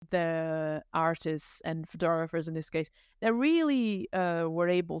the artists and photographers in this case, that really were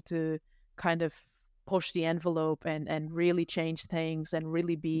able to kind of push the envelope and really change things and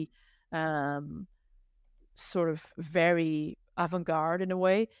really be um, sort of very avant-garde in a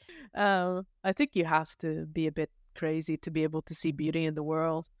way. I think you have to be a bit crazy to be able to see beauty in the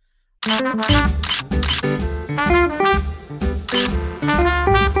world.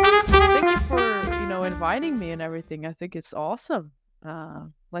 Thank you for inviting me and everything. I think it's awesome.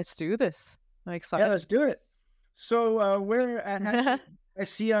 Let's do this. I'm Yeah, excited. let's do it. So, where actually, I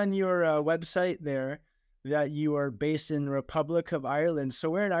see on your website there that you are based in the Republic of Ireland. So,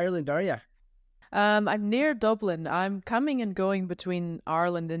 where in Ireland are you? I'm near Dublin. I'm coming and going between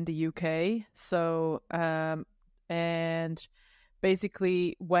Ireland and the UK. So, and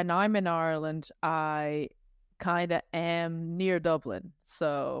basically, when I'm in Ireland, I kind of am near Dublin.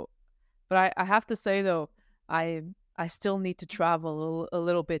 So, but I have to say though, I I still need to travel a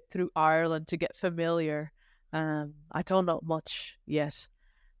little bit through Ireland to get familiar. I don't know much yet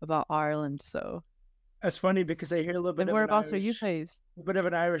about Ireland. So, That's funny because I hear and whereabouts are you based? a bit of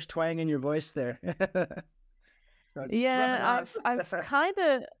an Irish twang in your voice there. So it's rubbing Yeah, off. I've kind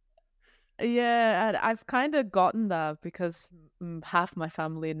of Yeah, and I've kind of gotten that because half my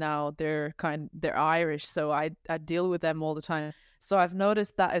family now they're Irish, so I deal with them all the time. So I've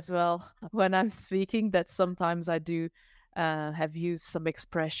noticed that as well when I'm speaking that sometimes I do have used some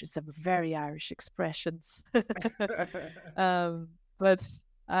expressions, some very Irish expressions. um, but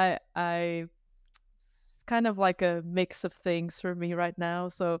I it's kind of like a mix of things for me right now.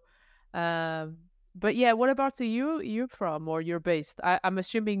 So um, but yeah, what about you from or you're based? I'm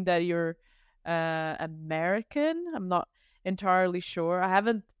assuming that you're American. I'm not entirely sure. I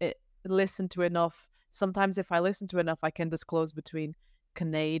haven't listened to enough. Sometimes if I listen to enough, I can disclose between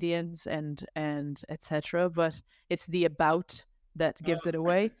Canadians and etc. But it's the about that gives it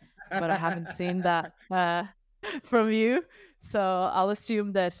away. But I haven't seen that from you, so I'll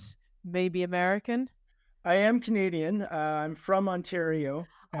assume that maybe American. I am Canadian. I'm from Ontario,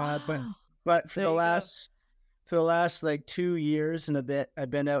 but There you go. for the last like 2 years and a bit, I've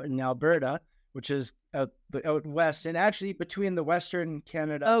been out in Alberta, which is out west, and actually between the Western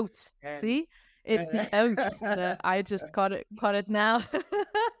Canada Oat. and See? It's the oats. I just caught it now.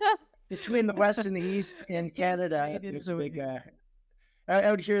 between the west and the east in Yes, Canada, Canadians there's a over big. here.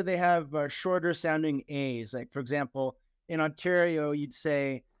 Out here, they have shorter sounding A's. Like for example, in Ontario, you'd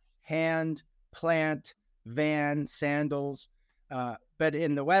say hand, plant, van, sandals. But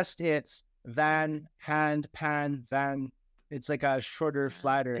in the west, it's van, hand, pan, van. It's like a shorter,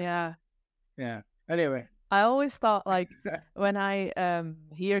 flatter. Yeah. Yeah. Anyway. I always thought like when I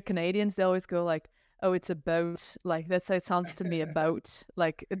hear Canadians, they always go like, "Oh, it's about." Like that's how it sounds to me about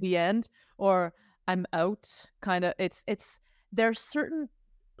like at the end or I'm out kind of it's there's certain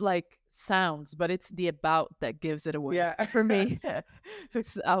like sounds, but it's the about that gives it away Yeah. for me.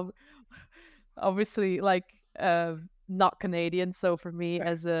 Because obviously like not Canadian, so for me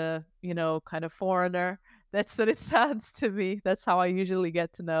as a, kind of foreigner, that's what it sounds to me. That's how I usually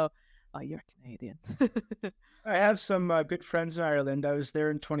get to know, oh, you're Canadian. I have some good friends in Ireland. I was there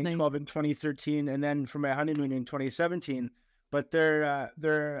in Nice. 2012 and 2013, and then for my honeymoon in 2017. But they're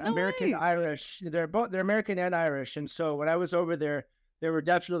No American way. Irish. They're American and Irish, and so when I was over there, they were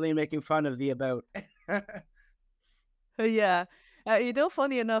definitely making fun of the about. Yeah.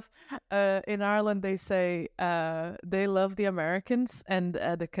 Funny enough, in Ireland they say they love the Americans and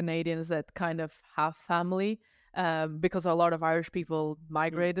the Canadians that kind of have family, because a lot of Irish people Hmm,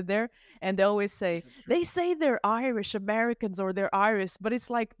 migrated there, and they always say this is true. they say they're Irish Americans or they're Irish, but it's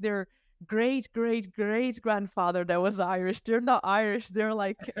like their great great great grandfather that was Irish. They're not Irish. They're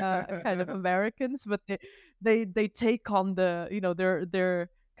like kind of Americans, but they take on the they're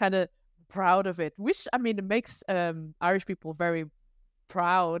kind of proud of it, which I mean it makes Irish people very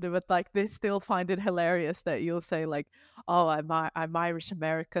proud, but like they still find it hilarious that you'll say like, "Oh, I'm Irish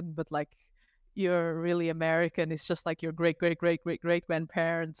American," but like you're really American. It's just like your great great great great great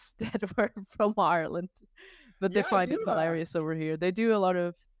grandparents that were from Ireland, but they Yeah, I find do. it hilarious over here. They do a lot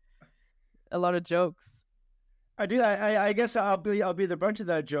of jokes. I do. I guess I'll be the brunt of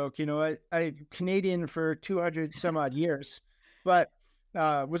that joke. I Canadian for 200 some odd years, but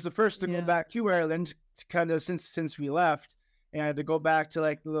was the first to go Yeah, back to Ireland kind of since we left, and to go back to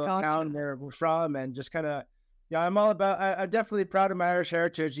like the little town gotcha. where we're from, and just kind of yeah, I'm all about. I'm definitely proud of my Irish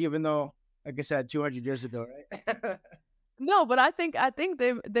heritage, even though, like I said, 200 years ago, right? No, but I think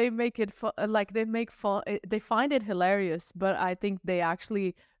they make it like they make fun. They find it hilarious, but I think they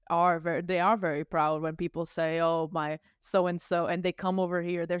actually they are very proud when people say, "Oh, my so and so," and they come over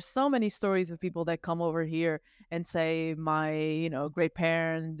here. There's so many stories of people that come over here and say, "My, great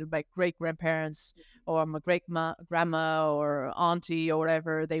parent, my great grandparents, or my grandma or auntie or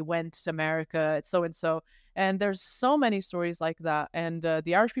whatever, they went to America at so and so." And there's so many stories like that, and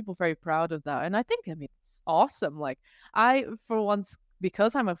the Irish people are very proud of that. And I think, I mean, it's awesome. Like, I, for once,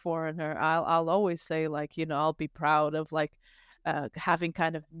 because I'm a foreigner, I'll always say, like, I'll be proud of, like, having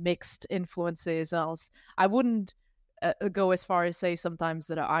kind of mixed influences. I wouldn't go as far as say sometimes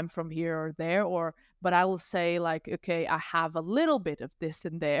that I'm from here or there, but I will say, like, okay, I have a little bit of this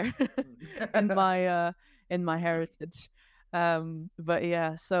in there in my heritage. But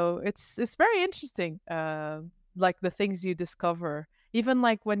yeah, so it's very interesting, like the things you discover, even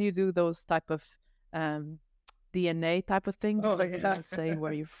like when you do those type of um DNA type of things, Oh like yeah. say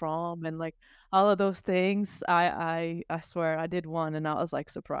where you're from and like all of those things. I swear I did one and I was like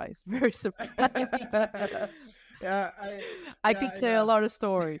surprised, very surprised. Yeah, I yeah, could I say a know. lot of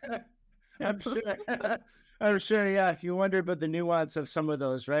stories. I'm sure. I'm sure. Yeah, if you wonder about the nuance of some of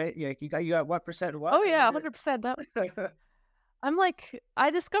those, right? Yeah, you got what percent what? Oh I yeah, wonder. 100%. I'm like, I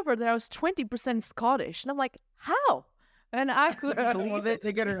discovered that I was 20% Scottish, and I'm like, how? And I couldn't Well, believe it.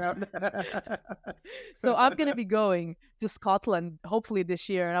 they get around. So I'm gonna be going to Scotland hopefully this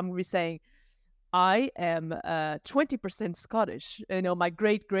year, and I'm gonna be saying I am 20% Scottish. My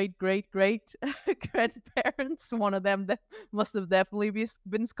great great great great grandparents, one of them that must have definitely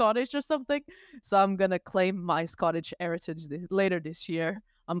been Scottish or something. So I'm gonna claim my Scottish heritage later this year.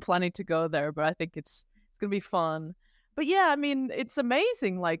 I'm planning to go there, but I think it's gonna be fun. But yeah, I mean, it's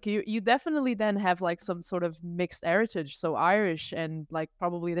amazing. Like you definitely then have like some sort of mixed heritage, so Irish and like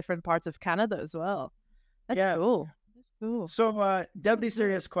probably different parts of Canada as well. That's Yeah. cool. That's cool. So, deadly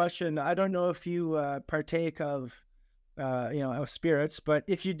serious question. I don't know if you partake of, of spirits, but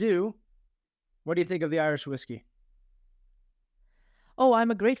if you do, what do you think of the Irish whiskey? Oh,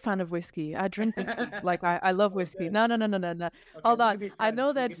 I'm a great fan of whiskey. I drink whiskey. Like I love Oh, whiskey. good. No, no, no, no, no, no. Okay, Hold we on. can be I friends. know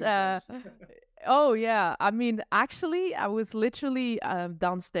We can that be friends. oh yeah. I mean, actually, I was literally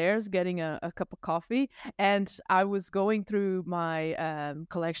downstairs getting a cup of coffee, and I was going through my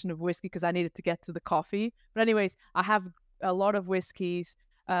collection of whiskey because I needed to get to the coffee. But anyways, I have a lot of whiskeys.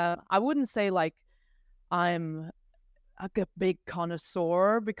 I wouldn't say like I'm like a big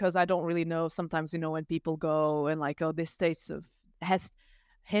connoisseur because I don't really know. Sometimes, when people go and like, oh, this tastes of has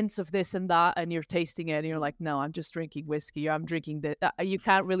hints of this and that, and you're tasting it, and you're like, no, I'm just drinking whiskey. I'm drinking that. You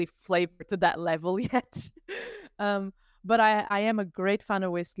can't really flavor to that level yet. um, but I am a great fan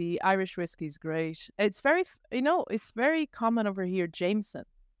of whiskey. Irish whiskey is great. It's very, it's very common over here. Jameson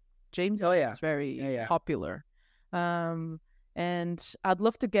Oh is yeah, yeah, very yeah. popular. Um, and I'd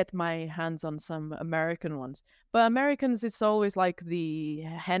love to get my hands on some American ones. But Americans, it's always like the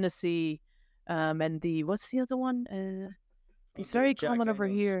Hennessy, and the what's the other one? It's Okay, very Jack common over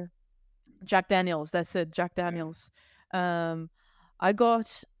Daniels. here. Jack Daniels. That's it. Jack Yeah. Daniels. Um, I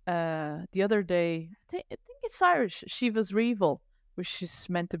got the other day. I think it's Irish. Shiva's Revel, which is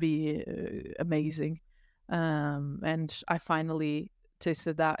meant to be amazing. And I finally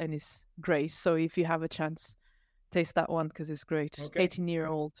tasted that, and it's great. So if you have a chance, taste that one because it's great. Okay.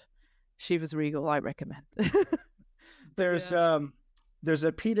 18-year-old Shiva's Regal, I recommend. There's Yeah. there's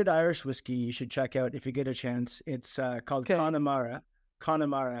a peated Irish whiskey you should check out if you get a chance. It's called Okay. Connemara.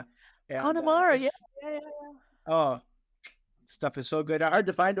 Connemara, and Connemara, it's yeah, yeah, yeah. oh, stuff is so good. Hard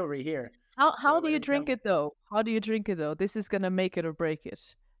to find over here. How So do you every drink time, it though? How do you drink it though? This is gonna make it or break it.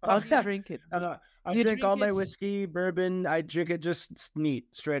 How oh do you yeah, drink it? I Do you drink all drink my it whiskey, bourbon. I drink it just neat,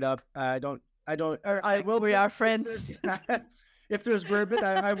 straight up. I don't, or I like will we put are if friends? there's if there's bourbon,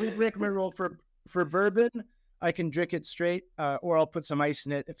 I will break my rule for bourbon. I can drink it straight, or I'll put some ice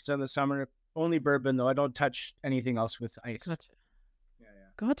in it if it's in the summer. Only bourbon though. I don't touch anything else with ice. Gotcha. Yeah,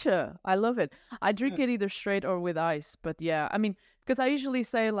 Gotcha. I love it. I yeah. drink it either straight or with ice. But yeah, I mean, because I usually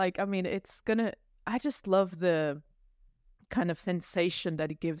say like, I mean, I just love the kind of sensation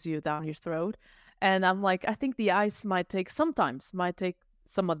that it gives you down your throat. And I'm like, I think the ice sometimes might take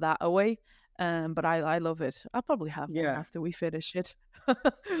some of that away. But I love it. I'll probably have one Yeah. after we finish it. I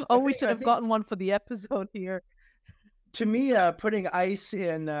Oh, we think should I have think gotten one for the episode here. to me, putting ice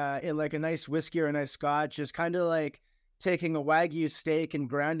in like a nice whiskey or a nice scotch is kind of like taking a wagyu steak and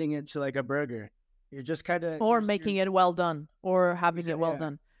grinding it to like a burger. You're just kind of Or you're making it well done, or having it well yeah,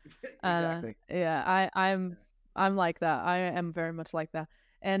 done. exactly. Yeah, I'm like that. I am very much like that.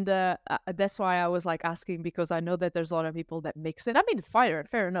 And that's why I was like asking, because I know that there's a lot of people that mix it. I mean,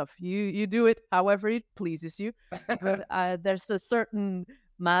 fair enough. You do it however it pleases you, but there's a certain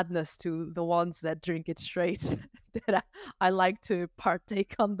madness to the ones that drink it straight. that I like to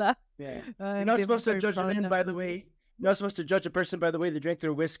partake on that. Yeah. You're I'm not feeling supposed to very judge a proud man of by the way. You're not supposed to judge a person by the way they drink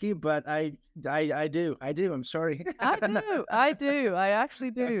their whiskey, but I do. I do. I'm sorry. I do. I do. I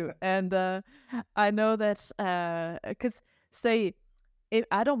actually do. And I know that because say if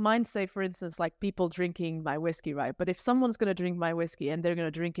I don't mind, say for instance, like people drinking my whiskey, right? But if someone's gonna drink my whiskey and they're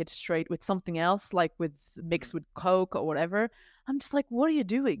gonna drink it straight with something else, like with mixed with Coke or whatever, I'm just like, what are you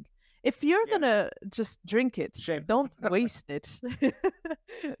doing? If you're Yeah. gonna just drink it, Shame. don't waste it.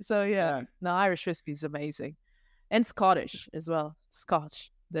 So yeah, Yeah. no, Irish whiskey is amazing, and Scottish as well. Scotch,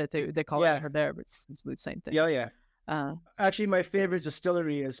 they call it Yeah. over there, but it's the same thing. Yeah. Yeah. Uh, Actually, my favorite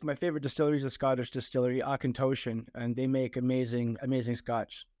distillery is a Scottish distillery, Auchentoshan, and they make amazing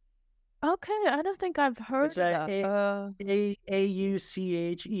Scotch. okay, I don't think I've heard It's that.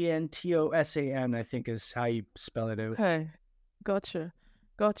 Auchentosan, I think is how you spell it out. Okay, gotcha,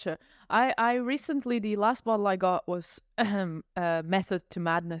 gotcha. I recently the last bottle I got was Method to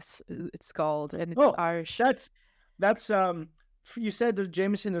Madness. It's called, and it's Oh, Irish. that's you said that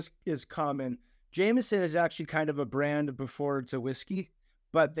Jameson is common. Jameson is actually kind of a brand before it's a whiskey,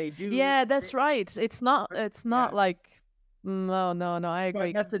 but they do. Yeah, that's right. It's not. It's not Yeah. like. No, no, no. I But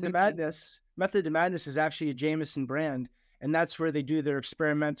agree completely. Method to Madness is actually a Jameson brand, and that's where they do their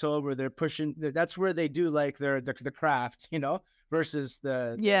experimental, where they're pushing. That's where they do like the craft, versus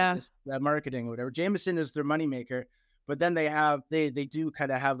Yeah. the marketing or whatever. Jameson is their moneymaker, but then they do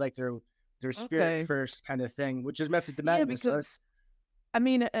kind of have like their spirit Okay. first kind of thing, which is Method to Yeah, Madness. So because I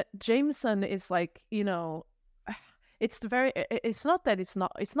mean, Jameson is like it's the very. It's not that it's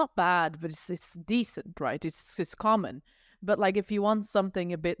not bad, but it's decent, right? It's common. But like if you want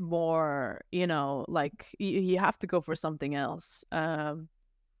something a bit more, like you have to go for something else.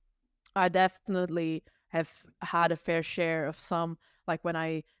 I definitely have had a fair share of some, like when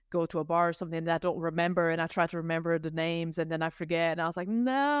I go to a bar or something that I don't remember and I try to remember the names and then I forget and I was like,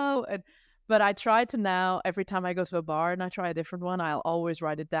 no. But I try to now, every time I go to a bar and I try a different one, I'll always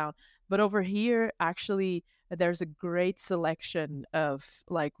write it down. But over here, actually, there's a great selection of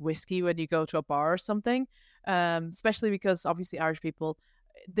like whiskey when you go to a bar or something. Especially because obviously Irish people,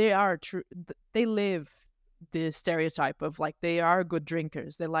 they are true, they live the stereotype of like they are good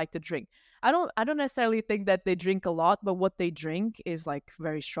drinkers. They like to drink. I don't necessarily think that they drink a lot, but what they drink is like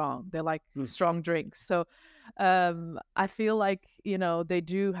very strong. They like Hmm. strong drinks. So I feel like, they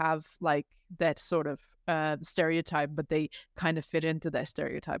do have like that sort of stereotype, but they kind of fit into that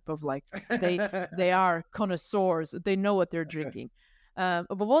stereotype of like they are connoisseurs. They know what they're drinking. But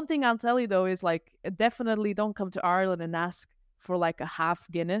one thing I'll tell you though is like definitely don't come to Ireland and ask for like a half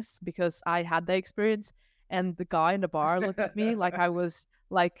Guinness, because I had that experience and the guy in the bar looked at me like I was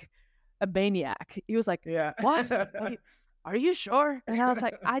like a maniac. He was like, Yeah. "What? Wait, are you sure?" And I was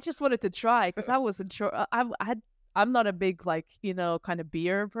like, "I just wanted to try because I wasn't sure. I'm not a big like kind of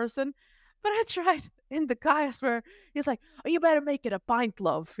beer person, but I tried." And the guy, I swear, he's like, "Oh, you better make it a pint,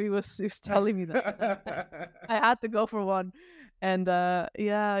 love." He was telling me that. I had to go for one, and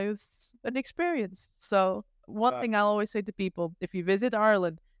yeah, it was an experience. So one Uh, thing I'll always say to people: if you visit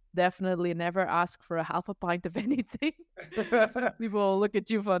Ireland, definitely never ask for a half a pint of anything. People will look at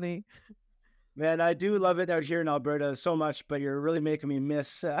you funny. Man, I do love it out here in Alberta so much, but you're really making me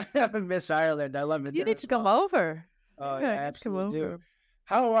miss miss Ireland. I love it You there need as to come well. over. Oh Yeah, yeah, I you need to come absolutely do. over.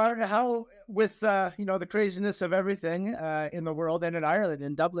 How with the craziness of everything in the world and in Ireland,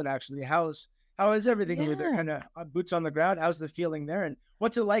 in Dublin actually, how is everything over there? Yeah. Kind of boots on the ground. How's the feeling there, and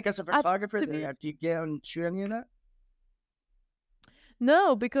what's it like as a photographer To be there? Do you get out and shoot any of that?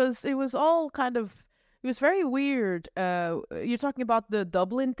 No, because it was all kind of it was very weird. You're talking about the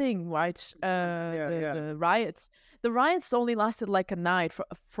Dublin thing, right? Yeah, The yeah. the riots. The riots only lasted like a night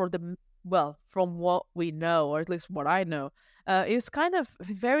for well, from what we know, or at least what I know. It was kind of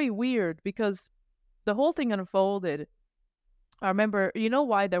very weird because the whole thing unfolded. I remember,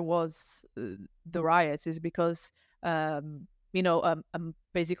 why there was the riots is because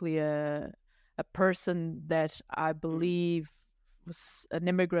basically a person that I believe was an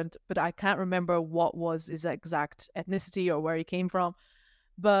immigrant, but I can't remember what was his exact ethnicity or where he came from.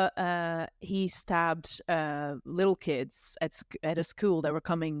 But he stabbed little kids at a school that were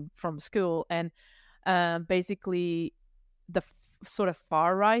coming from school, and basically the sort of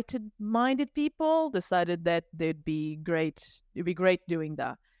far right minded people decided that it'd be great doing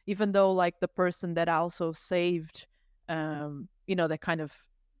that, even though like the person that also saved that kind of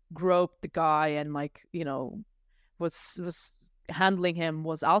groped the guy and like was handling him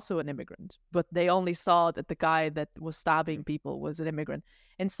was also an immigrant, but they only saw that the guy that was stabbing people was an immigrant.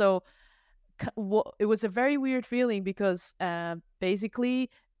 And so it was a very weird feeling because basically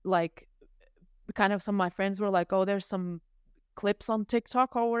like kind of some of my friends were like, oh, there's some clips on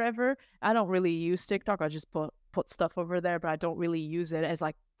TikTok or whatever. I don't really use TikTok. I just put stuff over there, but I don't really use it as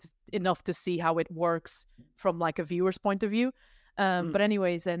like enough to see how it works from like a viewer's point of view. But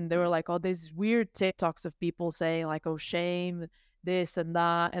anyways, and they were like, oh, there's weird TikToks of people saying like, oh, shame, this and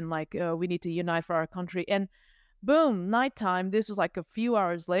that, and like, we need to unite for our country. And boom, nighttime. This was like a few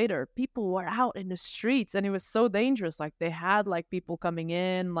hours later. People were out in the streets, and it was so dangerous. Like they had like people coming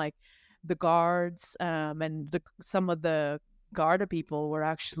in, like the guards, and some of the Garda people were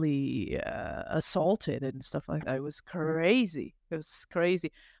actually assaulted and stuff like that. It was crazy. It was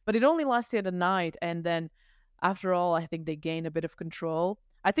crazy. But it only lasted a night, and then after all, I think they gained a bit of control.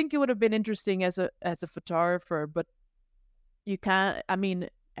 I think it would have been interesting as a photographer, but you can't. I mean,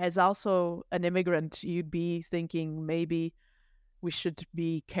 as also an immigrant, you'd be thinking maybe we should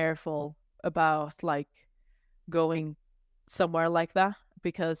be careful about like going somewhere like that,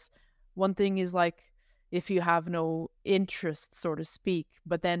 because one thing is like if you have no interest, so to speak,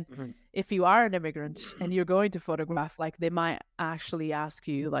 but then if you are an immigrant and you're going to photograph, like they might actually ask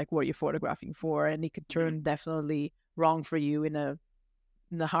you like what you're photographing for, and it could turn definitely wrong for you in a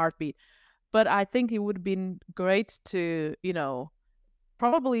heartbeat. But I think it would have been great to,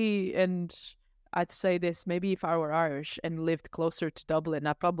 probably, and I'd say this, maybe if I were Irish and lived closer to Dublin,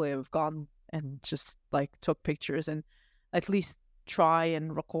 I'd probably have gone and just like took pictures and at least try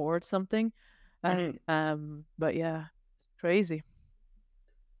and record something. But yeah, it's crazy.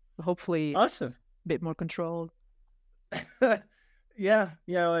 Hopefully it's Awesome. a bit more controlled. Yeah.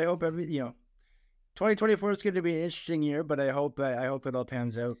 I hope 2024 is going to be an interesting year, but I hope it all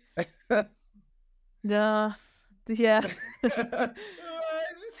pans out. Yeah.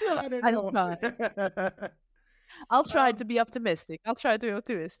 I don't know. I'll try to be optimistic.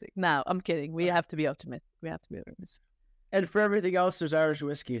 No, I'm kidding. We have to be optimistic. And for everything else, there's Irish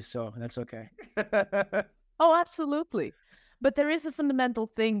whiskey, so that's okay. Oh, absolutely. But there is a fundamental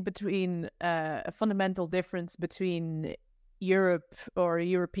difference between Europe or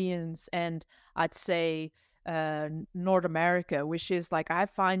Europeans and I'd say North America, which is like I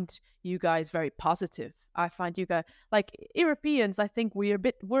find you guys very positive. I find you guys like Europeans. I think we're a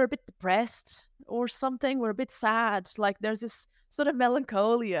bit depressed or something. We're a bit sad. Like there's this sort of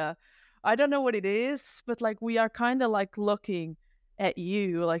melancholia. I don't know what it is, but like we are kind of like looking at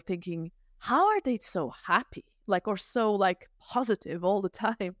you, like thinking, how are they so happy? Like or so like positive all the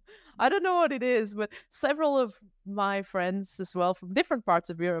time. I don't know what it is, but several of my friends as well from different parts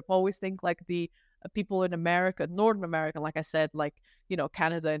of Europe always think like the people in America, Northern America, like I said, like,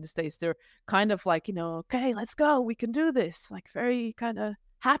 Canada and the States, they're kind of like, okay, let's go, we can do this, like very kind of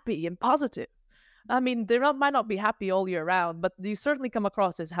happy and positive. I mean, might not be happy all year round, but you certainly come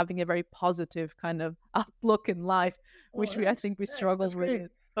across as having a very positive kind of outlook in life, which I think we struggle with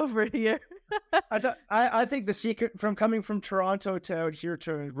over here. I think the secret from coming from Toronto to out here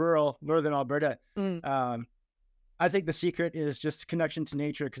to rural Northern Alberta, I think the secret is just connection to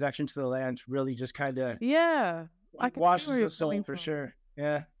nature, connection to the land, really just kind of washes the soul for sure.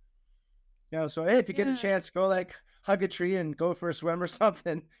 Yeah. So hey, if you get a chance, go like hug a tree and go for a swim or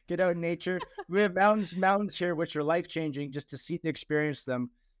something. Get out in nature. We have mountains here which are life-changing. Just to see and experience them,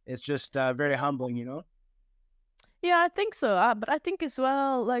 it's just very humbling, Yeah, I think so. But I think as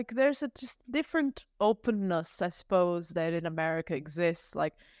well, like there's a just different openness, I suppose, that in America exists.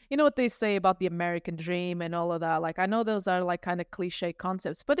 Like, what they say about the American dream and all of that. Like, I know those are like kind of cliche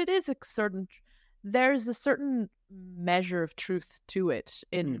concepts, but it is there's a certain measure of truth to it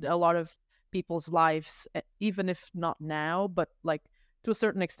in a lot of people's lives, even if not now, but like to a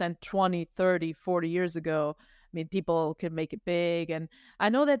certain extent, 20, 30, 40 years ago. I mean, people can make it big. And I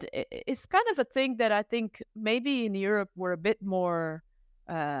know that it's kind of a thing that I think maybe in Europe we're a bit more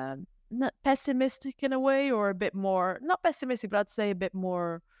not pessimistic in a way, or a bit more, not pessimistic, but I'd say a bit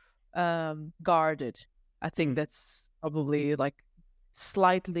more guarded. I think that's probably like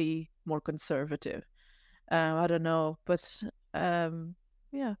slightly more conservative. I don't know, but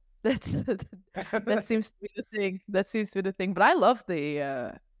yeah, that seems to be the thing. That seems to be the thing. But I love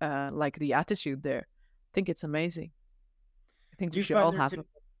the like the attitude there. I think it's amazing. I think we should all have it.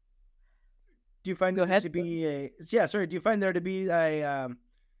 Do you find there to be do you find there to be a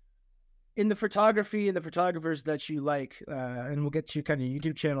in the photography and the photographers that you like, and we'll get to kind of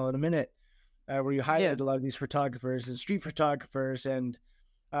YouTube channel in a minute, where you highlight a lot of these photographers and street photographers, and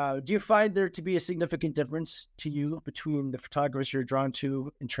do you find there to be a significant difference to you between the photographers you're drawn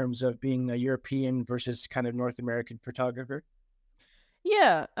to in terms of being a European versus kind of North American photographer?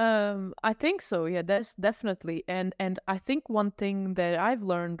 Yeah, I think so. Yeah, that's definitely. And I think one thing that I've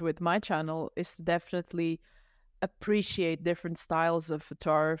learned with my channel is definitely appreciate different styles of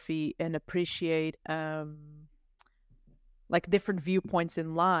photography and appreciate like different viewpoints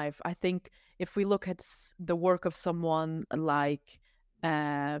in life. I think if we look at the work of someone like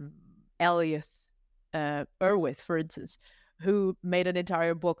Elliot Erwitt, for instance, who made an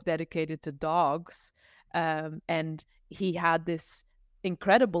entire book dedicated to dogs, and he had this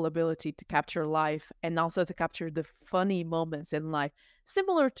incredible ability to capture life and also to capture the funny moments in life,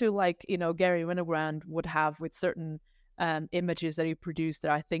 similar to like, you know, Gary Winogrand would have with certain images that he produced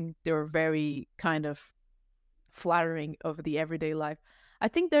that I think they were very kind of flattering of the everyday life. I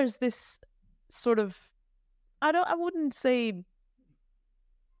think there's this sort of, I wouldn't say,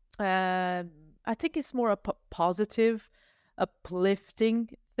 I think it's more a positive, uplifting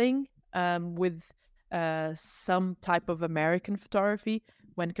thing with some type of American photography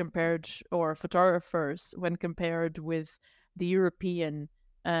when compared, or photographers when compared with the European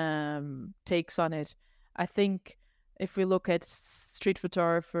takes on it. I think if we look at street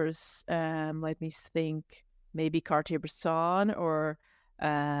photographers, let me think, maybe Cartier-Bresson, or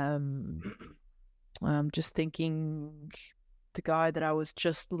I'm just thinking the guy that I was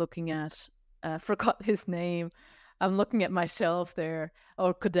just looking at, forgot his name. I'm looking at my shelf there,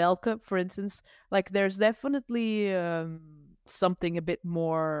 or Kudelka, for instance. Like, there's definitely something a bit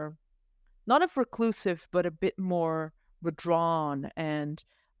more, not a reclusive, but a bit more withdrawn, and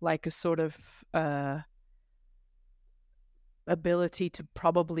like a sort of ability to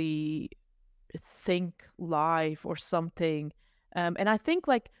probably think live or something. And I think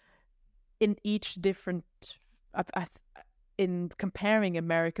like in each different, in comparing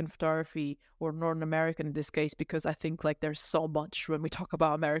American photography or Northern American in this case, because I think like there's so much when we talk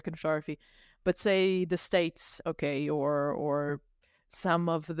about American photography, but say the States, okay, or some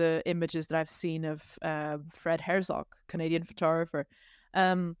of the images that I've seen of Fred Herzog, Canadian photographer,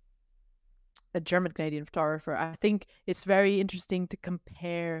 a German Canadian photographer. I think it's very interesting to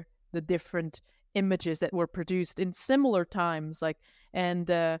compare the different images that were produced in similar times, like, and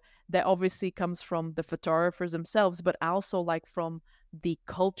that obviously comes from the photographers themselves, but also like from the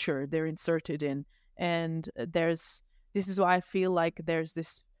culture they're inserted in. And this is why I feel like there's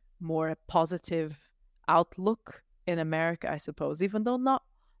this more positive outlook in America, I suppose, even though not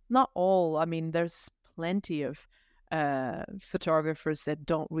all. I mean, there's plenty of photographers that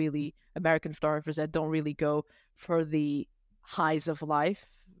don't really, American photographers that don't really go for the highs of life.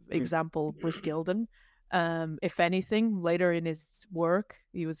 Example, Bruce Gilden. If anything, later in his work,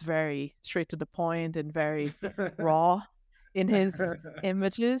 he was very straight to the point and very raw in his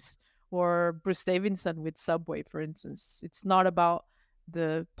images. Or Bruce Davidson with Subway, for instance. It's not about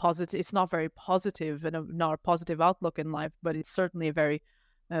the positive, it's not very positive and not a positive outlook in life, but it's certainly a very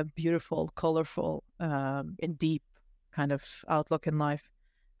beautiful, colorful, and deep kind of outlook in life.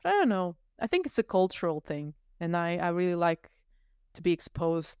 But I don't know. I think it's a cultural thing, and I really like to be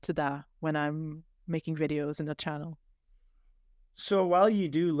exposed to that when I'm making videos in the channel. So while you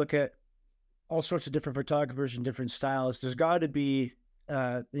do look at all sorts of different photographers and different styles, there's got to be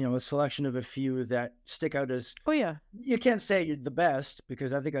a selection of a few that stick out as, oh yeah, you can't say you're the best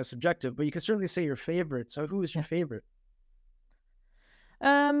because I think that's subjective, but you can certainly say your favorite. So who is your favorite?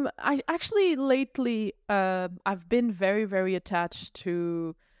 I actually lately I've been very, very attached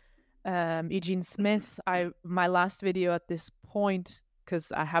to Eugene Smith. My last video at this point,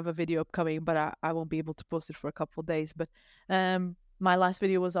 because I have a video upcoming, but I won't be able to post it for a couple of days. But my last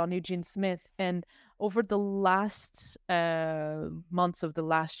video was on Eugene Smith, and over the last months of the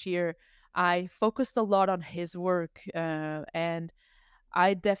last year, I focused a lot on his work, and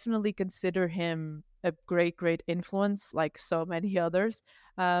I definitely consider him a great, great influence, like so many others.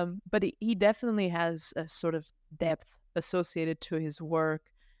 But he definitely has a sort of depth associated to his work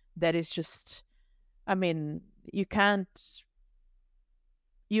that is just, I mean,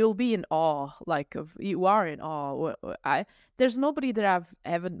 you'll be in awe, like you are in awe. There's nobody that I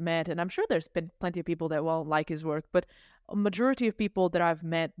haven't met, and I'm sure there's been plenty of people that won't like his work, but a majority of people that I've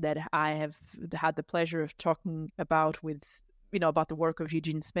met that I have had the pleasure of talking about with, about the work of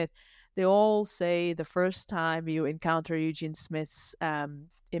Eugene Smith, they all say the first time you encounter Eugene Smith's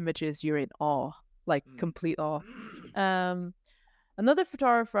images, you're in awe, like complete awe. Another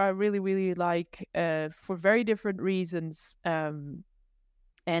photographer I really, really like for very different reasons,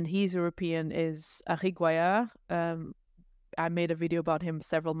 and he's European, is Henri Goyard. I made a video about him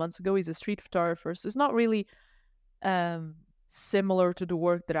several months ago. He's a street photographer, so it's not really similar to the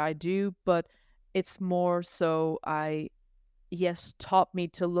work that I do, but it's more so he has taught me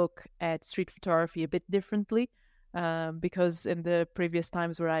to look at street photography a bit differently, because in the previous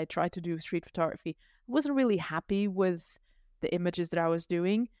times where I tried to do street photography, I wasn't really happy with the images that I was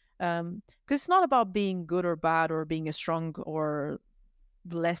doing. Because it's not about being good or bad or being a strong or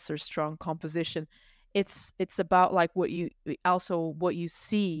lesser strong composition. It's about like what you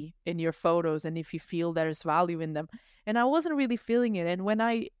see in your photos, and if you feel there's value in them. And I wasn't really feeling it, and when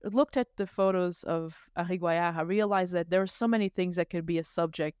I looked at the photos of Ariguaya, I realized that there are so many things that could be a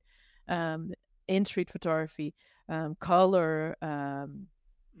subject um, in street photography. Color,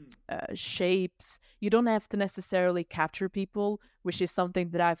 shapes. You don't have to necessarily capture people, which is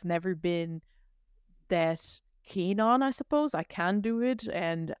something that I've never been that keen on. I suppose I can do it,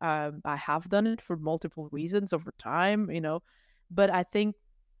 and I have done it for multiple reasons over time, but I think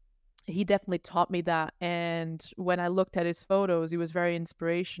he definitely taught me that. And when I looked at his photos, he was very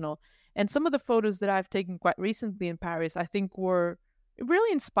inspirational. And some of the photos that I've taken quite recently in Paris, I think were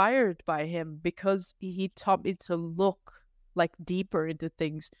really inspired by him, because he taught me to look like deeper into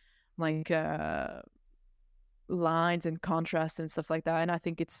things, like lines and contrast and stuff like that. And I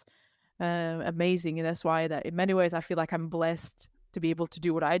think it's amazing, and that's why that in many ways I feel like I'm blessed to be able to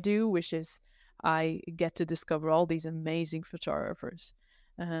do what I do, which is I get to discover all these amazing photographers.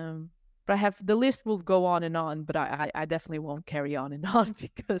 But I have the list will go on and on, but I definitely won't carry on and on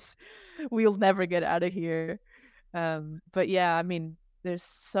because we'll never get out of here. But yeah, I mean, there's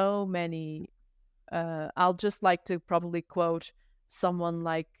so many. I'll just like to probably quote someone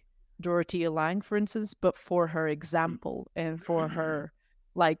like Dorothea Lange, for instance, but for her example and for her,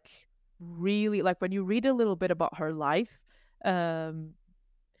 like, really, like, when you read a little bit about her life, um,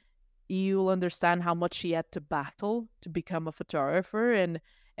 you'll understand how much she had to battle to become a photographer, and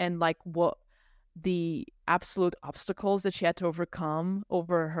like what the absolute obstacles that she had to overcome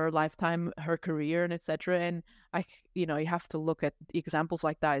over her lifetime, her career, and etc. And you have to look at examples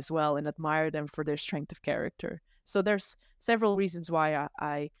like that as well and admire them for their strength of character. So there's several reasons why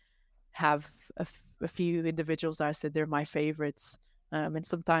I have a few individuals that I said they're my favorites. And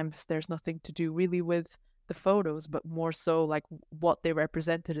sometimes there's nothing to do really with the photos, but more so like what they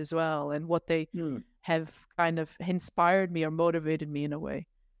represented as well, and what they have kind of inspired me or motivated me in a way.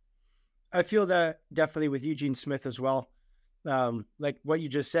 I feel that definitely with Eugene Smith as well. Like what you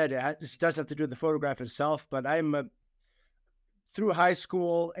just said, it doesn't have to do with the photograph itself, but through high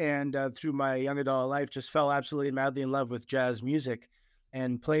school and through my young adult life, just fell absolutely madly in love with jazz music,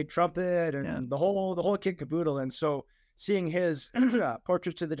 and played trumpet and the whole kit caboodle. And so seeing his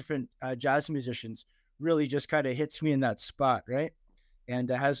portraits of the different jazz musicians really just kind of hits me in that spot, right? And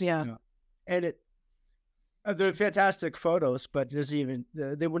it has, and it they're fantastic photos, but it doesn't even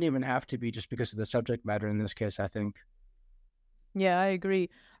they wouldn't even have to be, just because of the subject matter in this case, I think. Yeah, I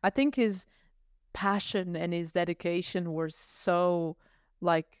agree. I think his passion and his dedication were so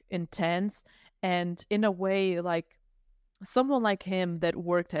like intense, and in a way, like someone like him that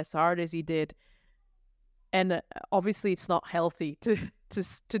worked as hard as he did, and obviously it's not healthy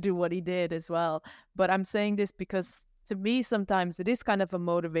to do what he did as well. But I'm saying this because to me sometimes it is kind of a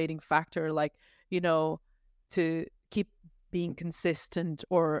motivating factor, like, to keep being consistent,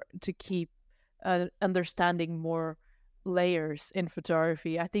 or to keep understanding more layers in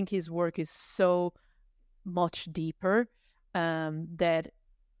photography. I think his work is so much deeper, that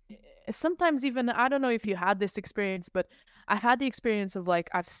sometimes, even, I don't know if you had this experience, but I had the experience of, like,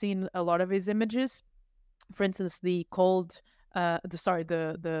 I've seen a lot of his images. For instance, the cold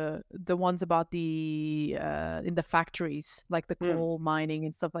the ones about the in the factories, like the coal mining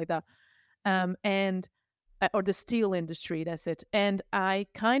and stuff like that, and or the steel industry, that's it. And I've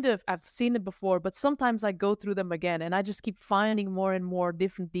seen it before, but sometimes I go through them again and I just keep finding more and more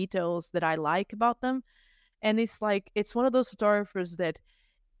different details that I like about them. And it's like, it's one of those photographers that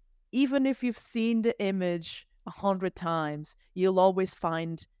even if you've seen the image 100 times, you'll always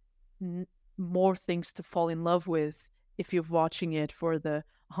find more things to fall in love with if you're watching it for the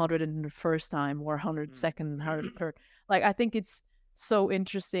 101st time, or 102nd, 103rd. Like, I think it's so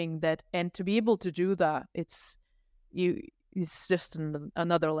interesting that, and to be able to do that, it's just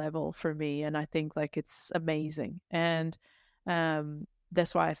another level for me. And I think, like, it's amazing. And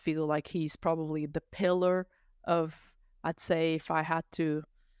that's why I feel like he's probably the pillar of, I'd say, if I had to,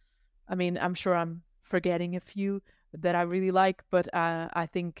 I mean, I'm sure I'm forgetting a few that I really like, but I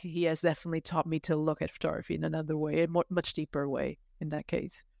think he has definitely taught me to look at photography in another way, a much deeper way in that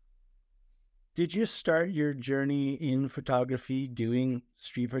case. Did you start your journey in photography doing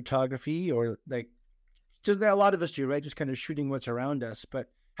street photography, or like, just a lot of us do, right? Just kind of shooting what's around us. But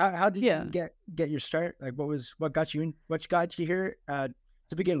how did you get your start? Like, what got you here to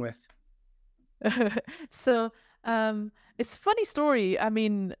begin with? So it's a funny story. I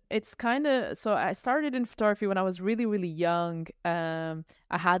mean, it's kind of, so I started in photography when I was really, really young. I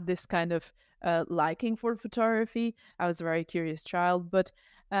had this kind of liking for photography. I was a very curious child, but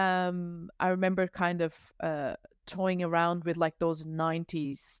I remember kind of toying around with like those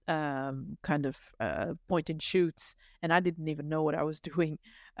 90s kind of point and shoots, and I didn't even know what I was doing.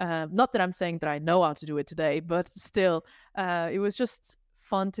 Not that I'm saying that I know how to do it today, but still, it was just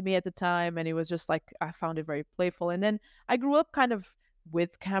fun to me at the time, and it was just like I found it very playful. And then I grew up kind of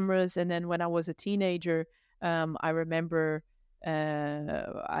with cameras, and then when I was a teenager, I remember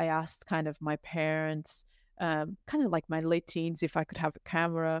I asked kind of my parents, kind of like my late teens, if I could have a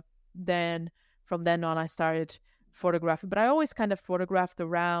camera. Then from then on, I started photographing, but I always kind of photographed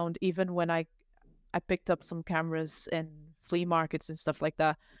around, even when I picked up some cameras and flea markets and stuff like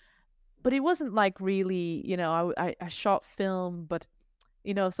that. But it wasn't like really, I shot film, but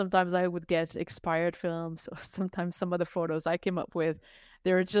sometimes I would get expired films, or sometimes some of the photos I came up with,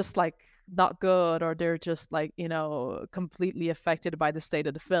 they're just like not good, or they're just like, completely affected by the state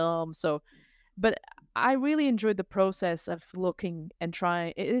of the film. So, but I really enjoyed the process of looking and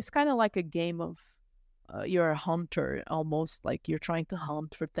trying. It's kind of like a game of you're a hunter, almost like you're trying to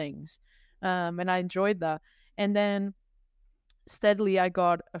hunt for things. And I enjoyed that. And then steadily I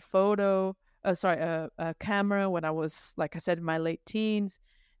got a camera when I was, like I said, in my late teens.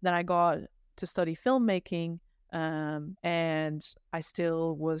 Then I got to study filmmaking, and I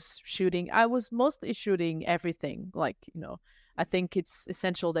still was shooting. I was mostly shooting everything. Like, I think it's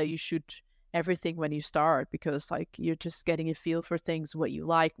essential that you shoot everything when you start, because like you're just getting a feel for things, what you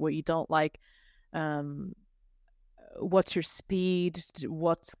like, what you don't like, um, what's your speed,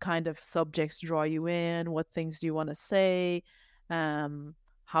 what kind of subjects draw you in, what things do you want to say, um,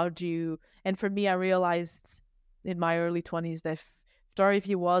 how do you. And for me, I realized in my early 20s that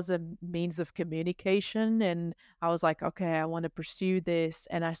photography was a means of communication, and I was like, okay, I want to pursue this,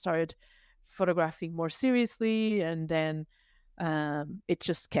 and I started photographing more seriously, and then it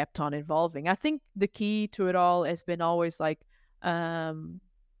just kept on evolving. I think the key to it all has been always like um,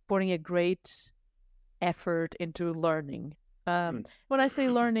 putting a great effort into learning. When I say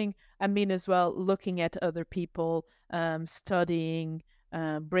learning, I mean as well looking at other people, studying,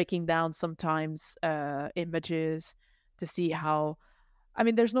 breaking down sometimes images to see how. I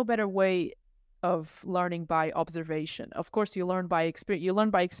mean, there's no better way of learning by observation. Of course, you learn by experience. You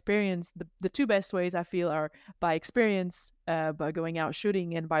learn by experience. The two best ways I feel are by experience, by going out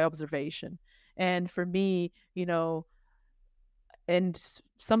shooting, and by observation. And for me, and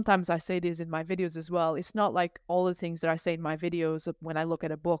sometimes I say this in my videos as well, it's not like all the things that I say in my videos when I look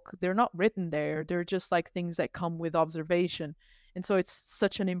at a book, they're not written there. They're just like things that come with observation. And so it's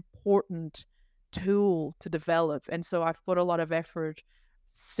such an important tool to develop. And so I've put a lot of effort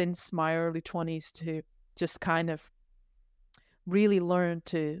since my early 20s to just kind of really learn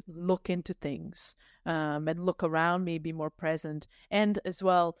to look into things, and look around me, be more present, and as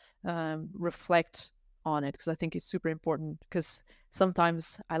well reflect on it, because I think it's super important, because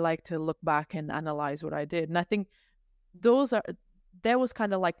sometimes I like to look back and analyze what I did. And I think that was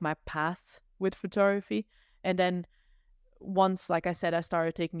kind of like my path with photography. And then once, like I said, I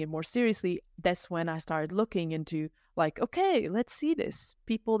started taking it more seriously, that's when I started looking into like, okay, let's see this,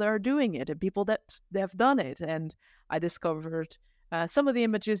 people that are doing it and people that have done it. And I discovered some of the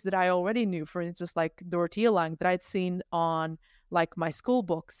images that I already knew, for instance, like Dorothea Lange, that I'd seen on like my school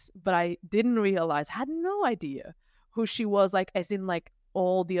books, but I didn't realize, had no idea who she was, like as in like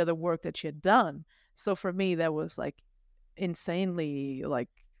all the other work that she had done. So for me, that was like insanely like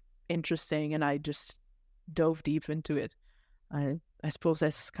interesting, and I just dove deep into it. I suppose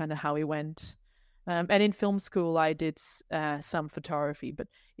that's kind of how it went. And in film school, I did some photography, but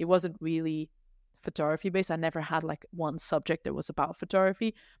it wasn't really photography based. I never had like one subject that was about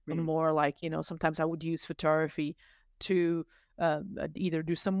photography, but more like, sometimes I would use photography to either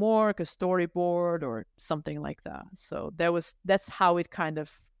do some work, a storyboard, or something like that. So that's how it kind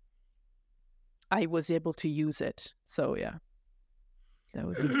of, I was able to use it. So yeah, that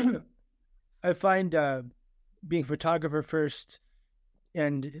was it. I find being a photographer first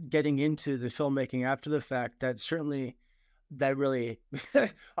and getting into the filmmaking after the fact, that really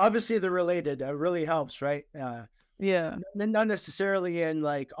obviously they're related, really helps, right? Yeah. Not necessarily in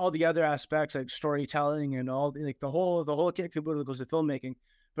like all the other aspects like storytelling and all like the whole kit caboodle that goes to filmmaking,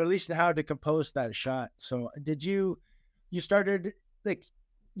 but at least in how to compose that shot. So did you started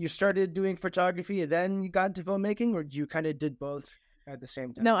doing photography and then you got into filmmaking, or you kind of did both at the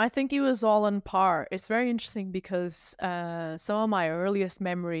same time? No, I think it was all on par. It's very interesting because some of my earliest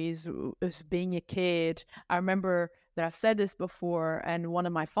memories was being a kid. I remember that I've said this before, and one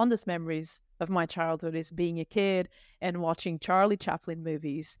of my fondest memories of my childhood is being a kid and watching Charlie Chaplin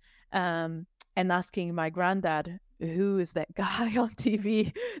movies, and asking my granddad, who is that guy on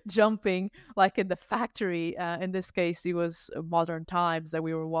TV jumping like in the factory? In this case, it was Modern Times that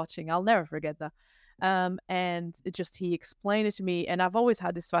we were watching. I'll never forget that. And it just he explained it to me, and I've always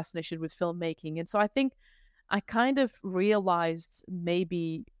had this fascination with filmmaking, and so I think I kind of realized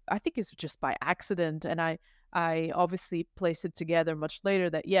maybe I think it's just by accident, and I obviously placed it together much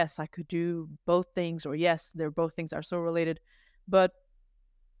later that yes, I could do both things, or yes, they're both things are so related, but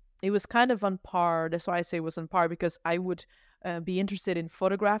it was kind of on par. That's why I say it was on par because I would be interested in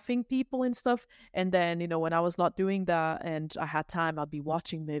photographing people and stuff. And then, when I was not doing that and I had time, I'd be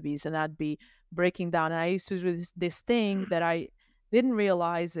watching movies and I'd be breaking down. And I used to do this thing that I didn't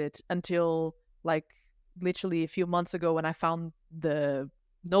realize it until like literally a few months ago when I found the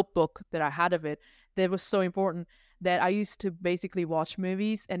notebook that I had of it. That was so important that I used to basically watch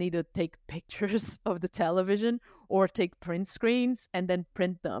movies and either take pictures of the television or take print screens and then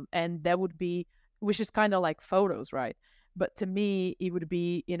print them. And that would be, which is kind of like photos, right? But to me, it would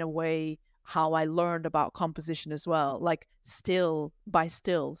be in a way how I learned about composition as well, like by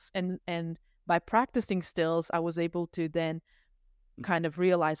stills. And by practicing stills, I was able to then kind of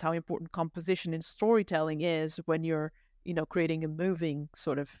realize how important composition and storytelling is when you're, creating a moving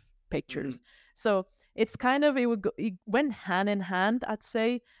sort of pictures. Mm-hmm. So it's kind of it went hand in hand, I'd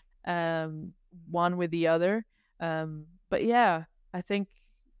say, one with the other. But yeah, I think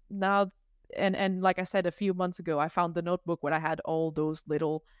now and like I said a few months ago, I found the notebook where I had all those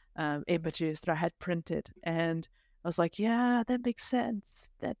little images that I had printed, and I was like, yeah, that makes sense.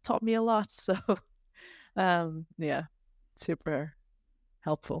 That taught me a lot. So yeah, super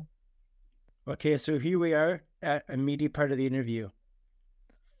helpful. Okay, so here we are at a meaty part of the interview.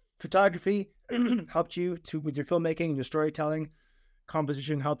 Photography helped you with your filmmaking, your storytelling.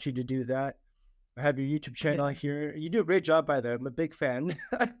 Composition helped you to do that. I have your YouTube channel here. You do a great job, by the way. I'm a big fan.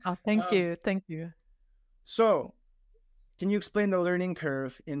 Oh, thank you. Thank you. So, can you explain the learning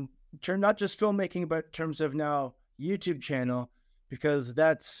curve in terms, not just filmmaking, but in terms of now YouTube channel? Because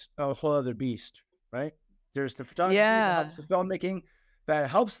that's a whole other beast, right? There's the photography that helps the filmmaking, that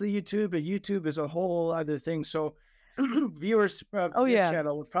helps the YouTube, but YouTube is a whole other thing. So, viewers of this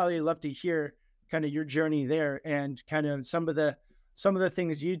channel would probably love to hear kind of your journey there and kind of some of the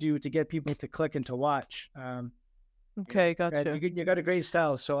things you do to get people to click and to watch. Okay, gotcha. You got a great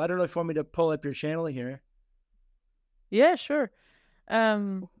style. So I don't know if you want me to pull up your channel here. Yeah, sure.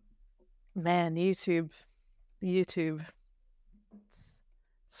 Man, YouTube, it's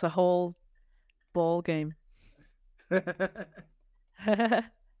a whole ball game.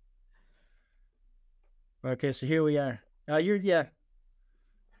 Okay, so here we are.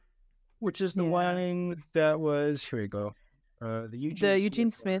 Which is the one that was, here we go. The Eugene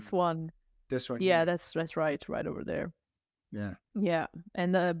Smith one. This one. Yeah, that's right over there. Yeah. Yeah,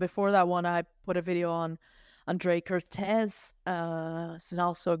 and before that one, I put a video on Andrei Cortez. He's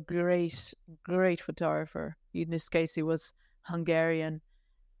also a great photographer. In this case, he was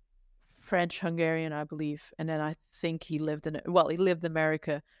French-Hungarian, I believe. And then I think he lived in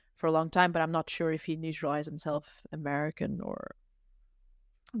America for a long time, but I'm not sure if he neutralized himself American or.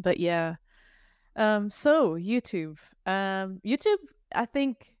 But yeah, so YouTube, I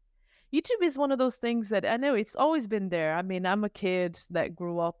think YouTube is one of those things that I know it's always been there. I mean, I'm a kid that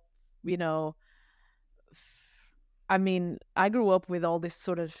grew up, I mean, I grew up with all this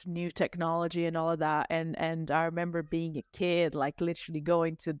sort of new technology and all of that, and I remember being a kid, like literally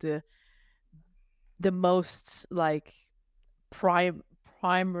going to the most like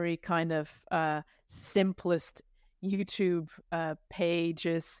primary kind of simplest YouTube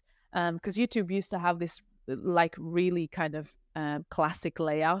pages, because YouTube used to have this like really kind of classic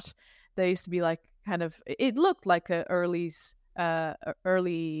layout. There used to be like kind of, it looked like a early 2000s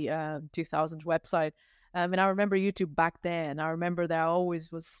website. And I remember YouTube back then. I remember that I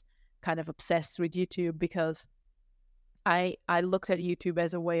always was kind of obsessed with YouTube because I looked at YouTube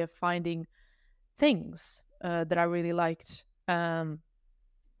as a way of finding things that I really liked,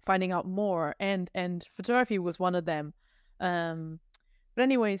 finding out more, and photography was one of them. But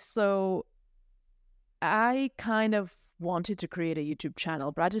anyway, so I kind of wanted to create a YouTube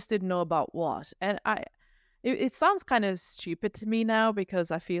channel, but I just didn't know about what. And it sounds kind of stupid to me now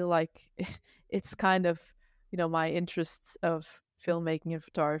because I feel like it's kind of, my interests of filmmaking and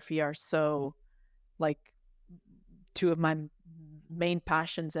photography are so like two of my main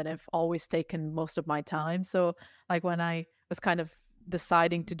passions that have always taken most of my time. So like when I was kind of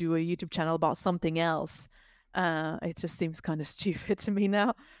deciding to do a YouTube channel about something else, it just seems kind of stupid to me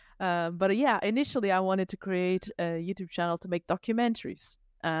now. But yeah, initially I wanted to create a YouTube channel to make documentaries.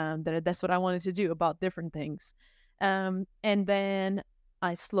 That's what I wanted to do about different things. And then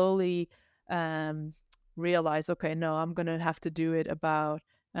I slowly realize, okay, no, I'm gonna have to do it about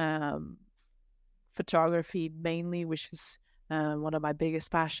um, photography mainly, which is one of my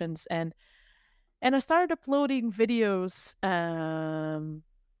biggest passions. And I started uploading videos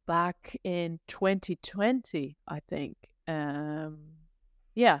back in 2020, I think.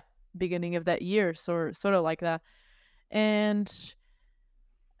 Yeah, beginning of that year, sort of like that. And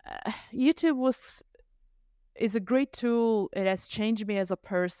YouTube was is a great tool. It has changed me as a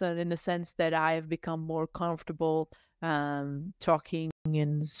person in the sense that I have become more comfortable talking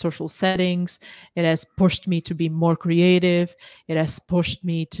in social settings. It has pushed me to be more creative. It has pushed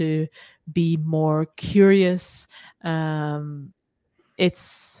me to be more curious. Um,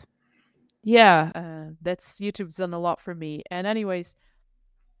 it's yeah, that's YouTube's done a lot for me. And anyways,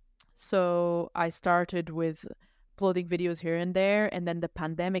 so I started with uploading videos here and there, and then the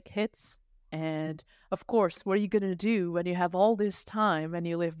pandemic hits. And of course, what are you going to do when you have all this time and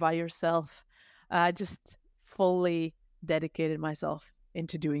you live by yourself? I just fully dedicated myself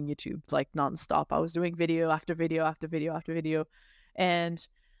into doing YouTube like nonstop. I was doing video after video after video after video. And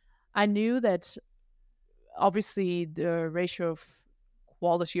I knew that obviously the ratio of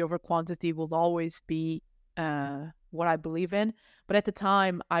quality over quantity will always be what I believe in. But at the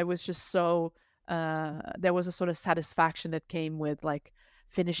time, I was just so there was a sort of satisfaction that came with like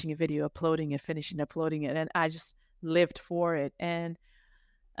finishing a video, uploading it, finishing, uploading it, and I just lived for it. And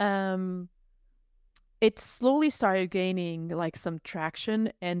um, it slowly started gaining like some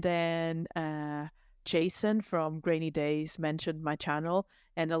traction, and then Jason from Grainy Days mentioned my channel,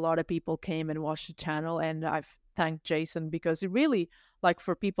 and a lot of people came and watched the channel, and I've thanked Jason because it really, like,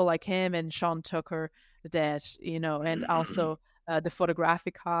 for people like him and Sean Tucker, that and also the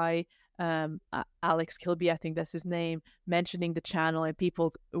Photographic High, Alex Kilby, I think that's his name, mentioning the channel, and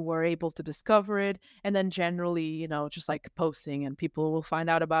people were able to discover it, and then generally, just like posting, and people will find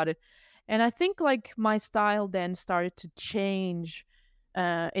out about it. And I think like my style then started to change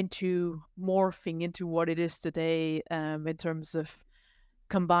into morphing into what it is today, in terms of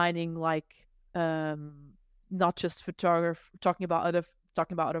combining like not just talking about other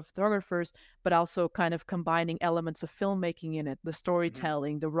photographers, but also kind of combining elements of filmmaking in it, the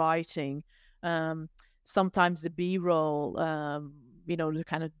storytelling, the writing, um, sometimes the B-roll, the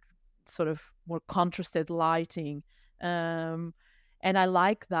kind of sort of more contrasted lighting. And I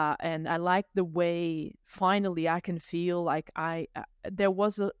like that, and I like the way finally I can feel like there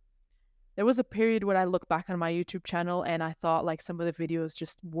was a period when I look back on my YouTube channel and I thought like some of the videos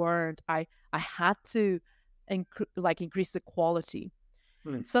just weren't. I had to increase the quality.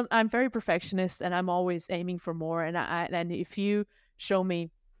 Mm. I'm very perfectionist, and I'm always aiming for more. And if you show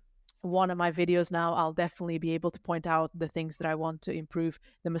me one of my videos now, I'll definitely be able to point out the things that I want to improve,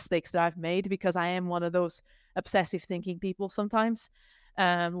 the mistakes that I've made, because I am one of those obsessive thinking people sometimes,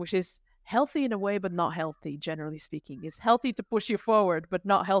 which is healthy in a way, but not healthy, generally speaking. It's healthy to push you forward, but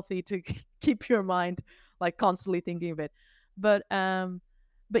not healthy to keep your mind like constantly thinking of it. But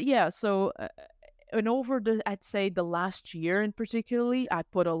yeah, so and over I'd say the last year in particularly, I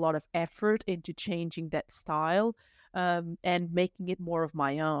put a lot of effort into changing that style, and making it more of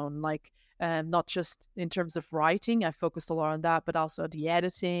my own. Like, not just in terms of writing, I focused a lot on that, but also the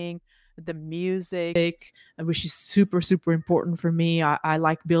editing, the music, which is super, super important for me. I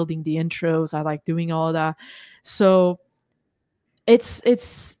like building the intros. I like doing all of that. So it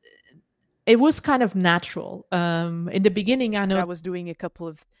was kind of natural. In the beginning, I know I was doing a couple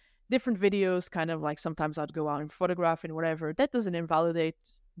of different videos, kind of like sometimes I'd go out and photograph and whatever. That doesn't invalidate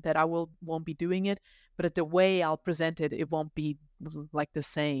that I won't be doing it, but the way I'll present it, it won't be like the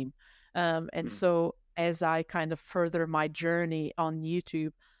same. And so as I kind of further my journey on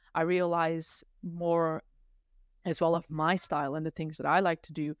YouTube, I realize more as well of my style and the things that I like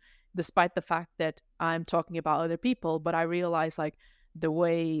to do, despite the fact that I'm talking about other people. But I realize like the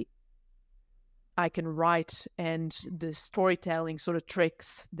way I can write and the storytelling sort of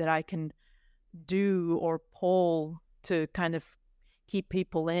tricks that I can do or pull to kind of keep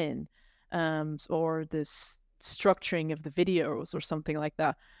people in, or this structuring of the videos or something like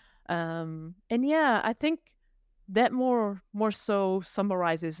that. And yeah, I think that more so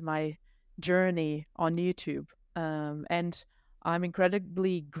summarizes my journey on YouTube. And I'm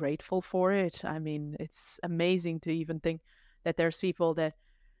incredibly grateful for it. I mean, it's amazing to even think that there's people that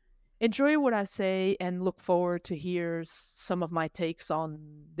enjoy what I say and look forward to hear some of my takes on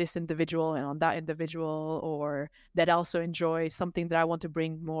this individual and on that individual, or that also enjoy something that I want to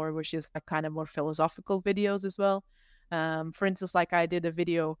bring more, which is a kind of more philosophical videos as well. For instance, like I did a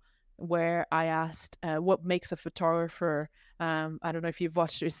video where I asked what makes a photographer. I don't know if you've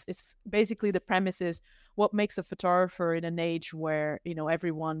watched this. It's basically the premise is what makes a photographer in an age where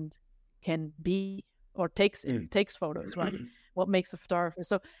everyone can be or takes photos, right? What makes a photographer?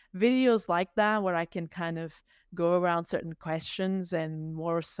 So videos like that, where I can kind of go around certain questions and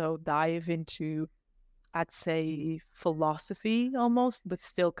more so dive into, I'd say, philosophy almost, but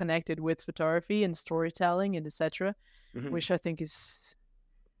still connected with photography and storytelling and etc., Mhm. which I think is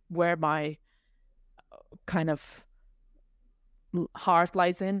where my kind of heart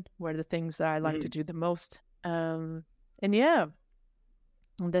lies in, where the things that I like to do the most. And yeah,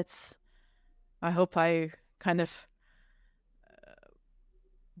 that's, I hope I kind of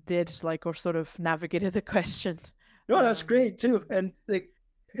did like, or sort of navigated the question. No, that's great too. And like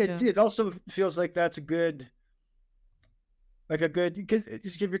Yeah. it also feels like that's a good because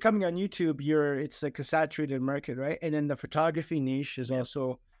if you're coming on YouTube, it's like a saturated market, right? And then the photography niche is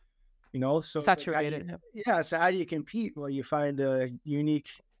also, so it's like, Saturated. yeah. So how do you compete? Well, you find a unique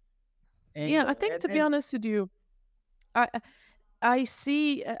Yeah, I angle, think, to be honest with you, I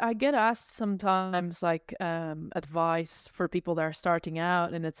I get asked sometimes like advice for people that are starting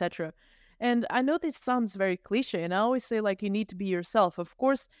out and etc. And I know this sounds very cliche, and I always say like, you need to be yourself. Of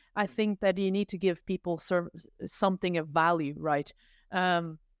course, I think that you need to give people something of value, right?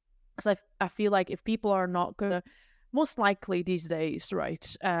 Because I feel like if people are not gonna, most likely these days,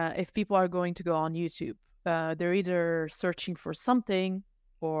 right? If people are going to go on YouTube, they're either searching for something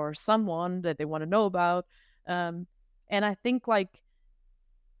or someone that they want to know about. Um, and I think like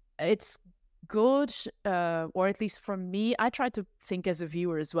it's good, or at least for me, I try to think as a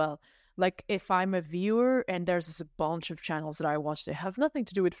viewer as well. Like, if I'm a viewer and there's a bunch of channels that I watch that have nothing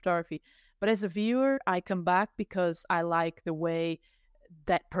to do with photography, but as a viewer, I come back because I like the way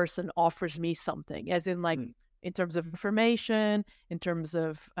that person offers me something, as in like in terms of information, in terms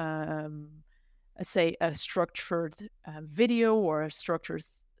of say a structured video or a structured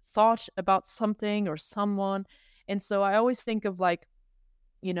thought about something or someone. And so I always think of like,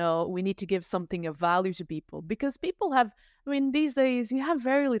 we need to give something of value to people, because people have, I mean, these days you have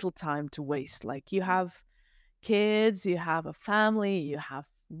very little time to waste. Like, you have kids, you have a family, you have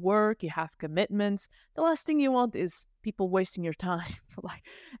work, you have commitments. The last thing you want is people wasting your time. Like,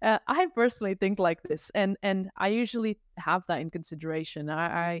 I personally think like this, and I usually have that in consideration.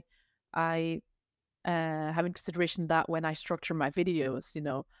 I have in consideration that when I structure my videos,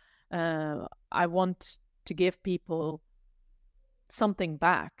 I want to give people something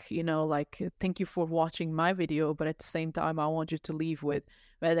back, like, thank you for watching my video, but at the same time, I want you to leave with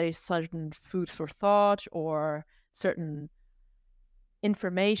whether it's certain food for thought or certain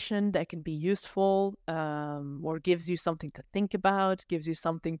information that can be useful, or gives you something to think about, gives you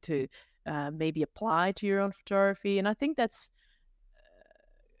something to maybe apply to your own photography. And I think that's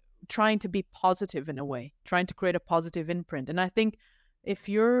trying to be positive in a way, trying to create a positive imprint. And I think if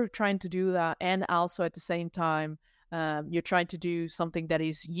you're trying to do that, and also at the same time, you're trying to do something that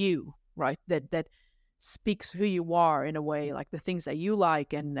is you, right? That speaks who you are in a way, like the things that you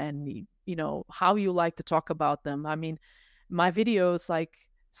like, and how you like to talk about them. I mean, my videos, like,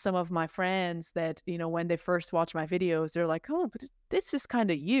 some of my friends that, when they first watch my videos, they're like, oh, but this is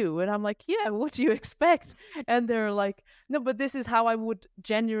kind of you. And I'm like, yeah, what do you expect? And they're like, no, but this is how I would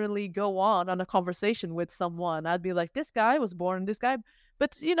genuinely go on a conversation with someone. I'd be like, this guy was born, this guy,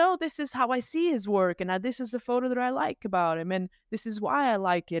 but this is how I see his work, and this is the photo that I like about him, and this is why I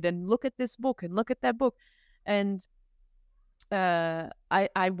like it, and look at this book and look at that book. And I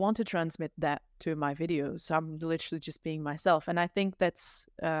want to transmit that to my videos. So I'm literally just being myself, and I think that's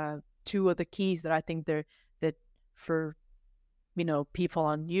two of the keys that I think that for people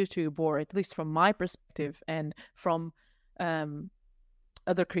on YouTube, or at least from my perspective, and from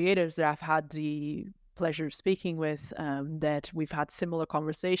other creators that I've had the pleasure of speaking with, that we've had similar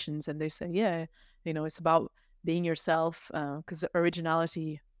conversations, and they say, yeah, it's about being yourself, because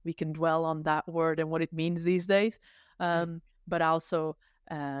originality, we can dwell on that word and what it means these days. But also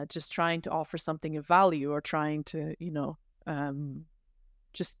just trying to offer something of value, or trying to,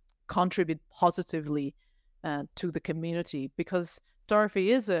 just contribute positively to the community, because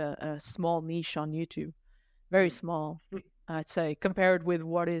photography is a small niche on YouTube, very small, I'd say, compared with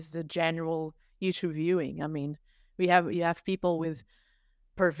what is the general YouTube viewing. I mean, you have people with,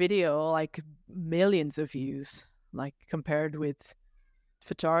 per video, like, millions of views, like, compared with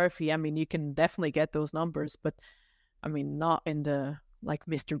photography. I mean, you can definitely get those numbers, but I mean, not in the like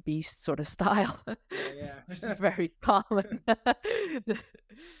Mr. Beast sort of style. Yeah. Which is very common. But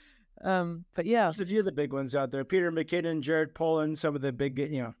yeah, There's a few of the big ones out there: Peter McKinnon, Jared Polin, some of the big,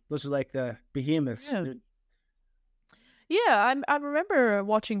 those are like the behemoths. Yeah, I remember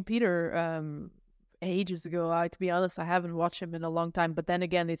watching Peter ages ago. To be honest, I haven't watched him in a long time. But then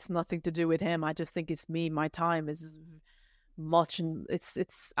again, it's nothing to do with him. I just think it's me. My time is much, and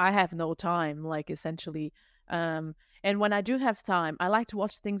it's I have no time, like, essentially. Um, and when I do have time, I like to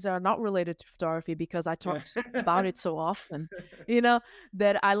watch things that are not related to photography because I Yeah. talked about it so often, you know,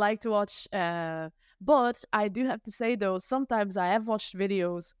 that I like to watch. But I do have to say though, sometimes I have watched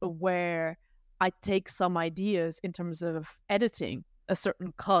videos where I take some ideas in terms of editing a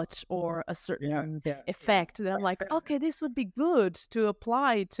certain cut or a Yeah, certain yeah, yeah. effect that I'm like, okay, this would be good to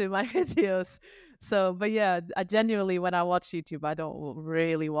apply to my videos. So, but yeah, I genuinely, when I watch YouTube, I don't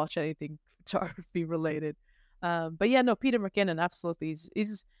really watch anything photography related. But yeah, no, Peter McKinnon absolutely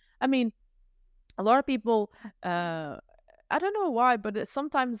is. I mean, a lot of people. I don't know why, but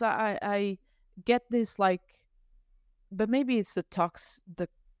sometimes I get this like, but maybe it's the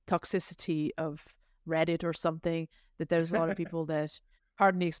toxicity of Reddit or something, that there's a lot of people that,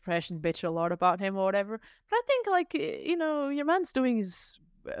 pardon the expression, bitch a lot about him or whatever. But I think like your man's doing his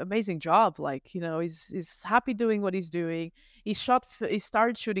amazing job. Like he's happy doing what he's doing. He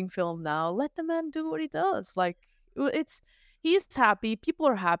started shooting film now. Let the man do what he does. Like it's he's happy. People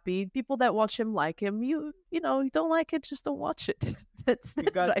are happy. People that watch him like him. You don't like it, just don't watch it. that's You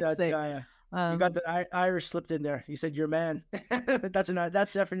that's got what I that. say. You got Um, the Irish slipped in there. You said your man. That's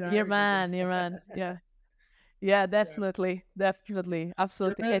definitely an Your Irishism. man, your man. Yeah. Yeah, Yeah. definitely. Definitely. Your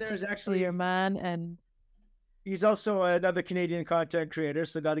Absolutely. man there It's is definitely your actually man. And he's also another Canadian content creator,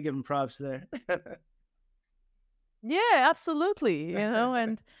 so got to give him props there. yeah, absolutely.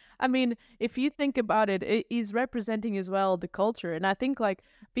 And I mean, if you think about it, he's representing as well the culture. And I think like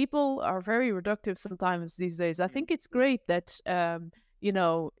people are very reductive sometimes these days. I think it's great that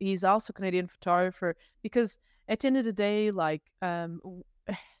he's also Canadian photographer, because at the end of the day, like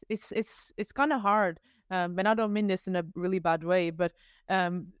it's kind of hard. And I don't mean this in a really bad way, but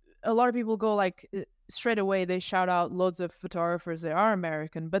um a lot of people go like straight away they shout out loads of photographers that are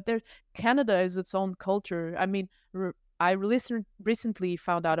American, but Canada is its own culture. I mean, I recently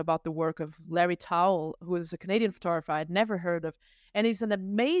found out about the work of Larry Towell, who is a Canadian photographer I'd never heard of, and he's an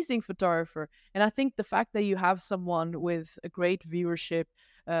amazing photographer. And I think the fact that you have someone with a great viewership,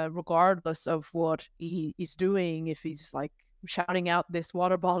 regardless of what he's doing, if he's like shouting out this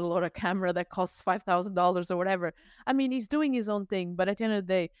water bottle or a camera that costs $5,000 or whatever, I mean, he's doing his own thing. But at the end of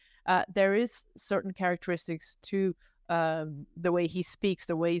the day, there is certain characteristics to the way he speaks,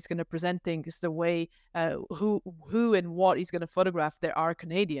 the way he's going to present things, the way who and what he's going to photograph that are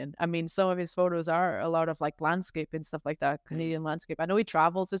Canadian. I mean, some of his photos are a lot of like landscape and stuff like that, Canadian landscape. I know he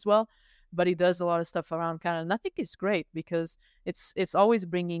travels as well, but he does a lot of stuff around Canada, and I think it's great because it's always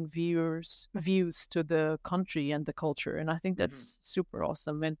bringing views to the country and the culture, and I think Mhm. that's super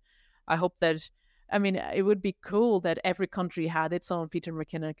awesome. And I hope that. I mean, it would be cool that every country had its own Peter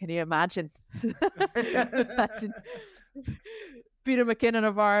McKinnon. Can you imagine? Imagine Peter McKinnon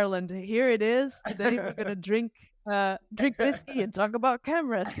of Ireland. Here it is. Today we're gonna drink whiskey and talk about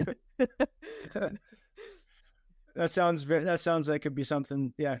cameras. That sounds like it'd be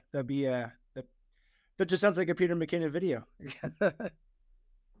something. Yeah, that just sounds like a Peter McKinnon video.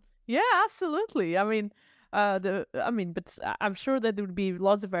 Yeah, absolutely. I mean, but I'm sure that there would be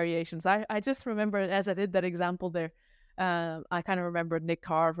lots of variations. I just remember as I did that example there. I kind of remember Nick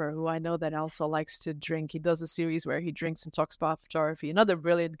Carver, who I know that also likes to drink. He does a series where he drinks and talks about photography. Another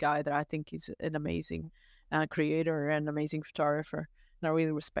brilliant guy that I think is an amazing creator and amazing photographer, and I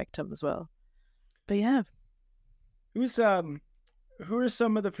really respect him as well. But yeah, Who's who are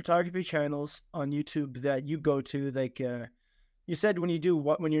some of the photography channels on YouTube that you go to? Like you said, when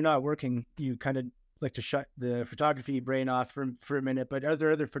you're not working, you kind of like to shut the photography brain off for a minute. But are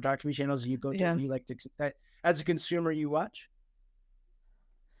there other photography channels that you go to yeah. you like to that as a consumer you watch?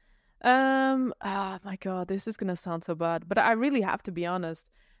 My God, this is gonna sound so bad, but I really have to be honest.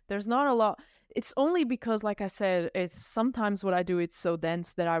 There's not a lot. It's only because, like I said, it's sometimes what I do, it's so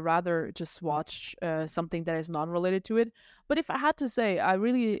dense that I rather just watch something that is non-related to it. But if I had to say, I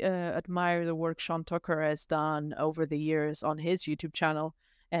really admire the work Sean Tucker has done over the years on his YouTube channel,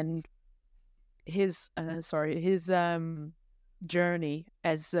 and his journey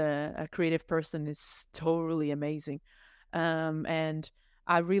as a creative person is totally amazing. And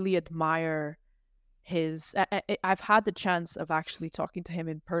I really admire I've had the chance of actually talking to him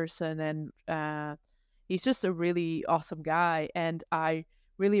in person, and he's just a really awesome guy, and I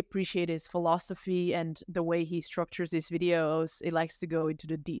really appreciate his philosophy and the way he structures his videos. He likes to go into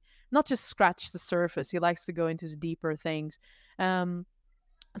the deep, not just scratch the surface. He likes to go into the deeper things. Um,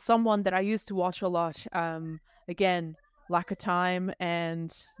 Someone that I used to watch a lot. Again, lack of time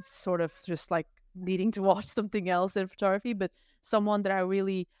and sort of just like needing to watch something else in photography, but someone that I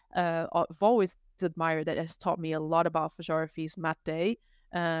really have always admired that has taught me a lot about photography is Matt Day.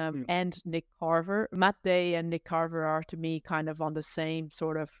 Mm. and Nick Carver. Matt Day and Nick Carver are to me kind of on the same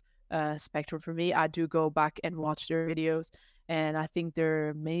sort of spectrum for me. I do go back and watch their videos, and I think they're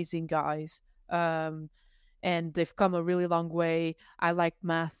amazing guys. And they've come a really long way. I like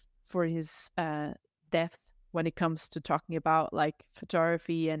Matt for his depth when it comes to talking about like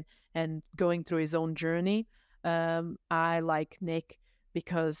photography and going through his own journey. I like Nick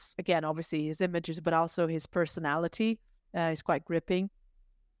because, again, obviously his images, but also his personality is quite gripping,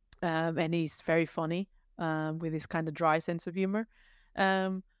 and he's very funny with his kind of dry sense of humor.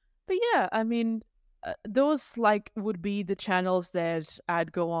 But yeah, I mean, those like would be the channels that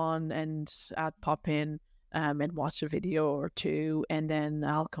I'd go on and I'd pop in and watch a video or two, and then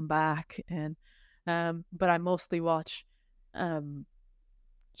I'll come back. And but I mostly watch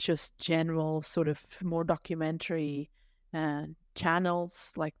just general sort of more documentary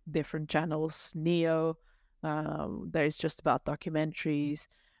channels, like different channels. Neo, there's just about documentaries,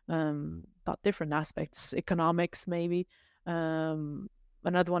 about different aspects, economics maybe.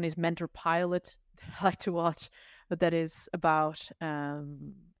 Another one is Mentor Pilot, I like to watch, but that is about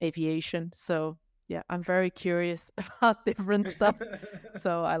aviation. So yeah, I'm very curious about different stuff.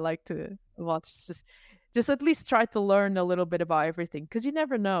 So I like to watch, just at least try to learn a little bit about everything, because you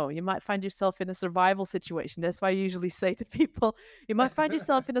never know. You might find yourself in a survival situation. That's why I usually say to people, you might find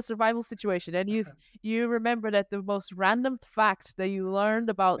yourself in a survival situation, and you remember that the most random fact that you learned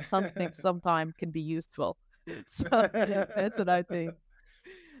about something sometime can be useful. So that's what I think.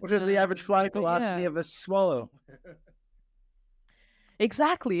 What is the average flight But velocity yeah, of a swallow?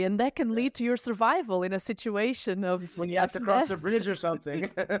 exactly, and that can lead to your survival in a situation of When you have life to and cross a death. bridge or something.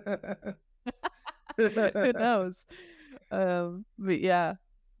 Who knows? But yeah,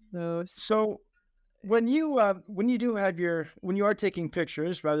 no. So when you do have when you are taking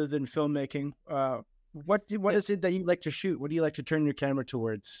pictures rather than filmmaking, what is it that you like to shoot? What do you like to turn your camera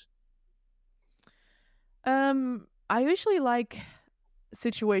towards? I usually like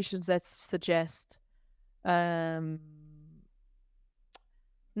situations that suggest um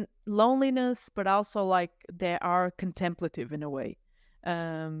loneliness, but also like they are contemplative in a way,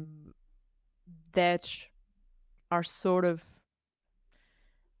 um that are sort of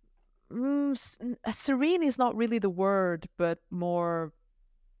serene is not really the word, but more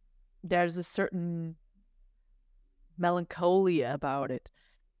there's a certain melancholia about it.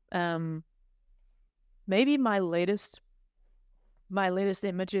 Um, maybe my latest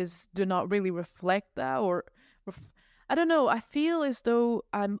images do not really reflect that, or I don't know. I feel as though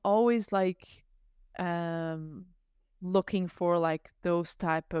I'm always like um, looking for like those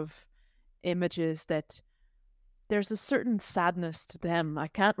type of images that there's a certain sadness to them. I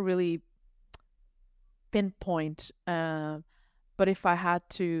can't really pinpoint, but if I had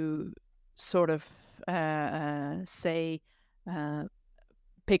to sort of say, uh,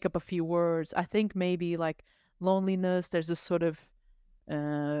 pick up a few words, I think maybe like loneliness. There's a sort of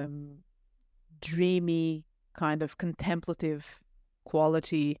um, dreamy kind of contemplative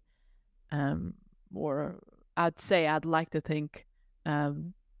quality, um, or I'd say I'd like to think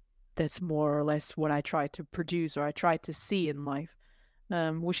um, that's more or less what I try to produce or I try to see in life,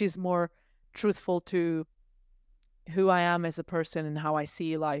 which is more truthful to who I am as a person and how I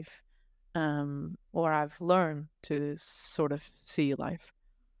see life, or I've learned to sort of see life.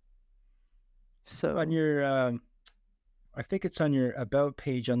 On So your I think it's on your about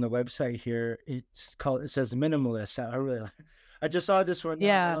page on the website here. It says minimalist. I just saw this one. I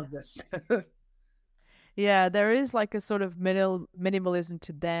yeah, love this. yeah, there is like a sort of minimalism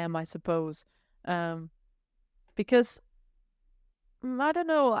to them, I suppose, um, because I don't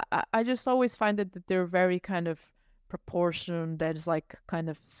know. I just always find that they're very kind of proportioned. That is like kind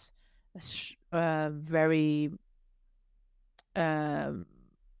of very um,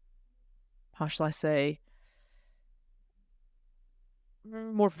 how shall I say,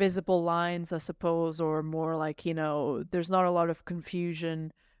 more visible lines, I suppose, or more like, there's not a lot of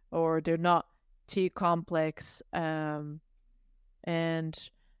confusion, or they're not too complex. And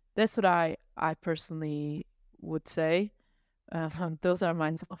that's what I personally would say. Those are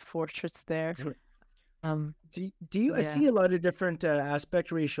my portraits there. Do you? I Yeah. see a lot of different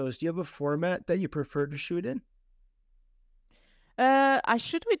aspect ratios. Do you have a format that you prefer to shoot in? I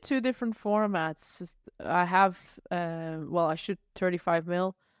shoot with two different formats. I have, well, I shoot 35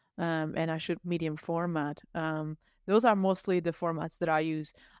 mil, and I shoot medium format. Those are mostly the formats that I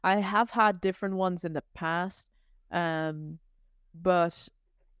use. I have had different ones in the past, um, but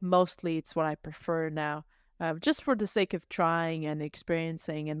mostly it's what I prefer now. Just for the sake of trying and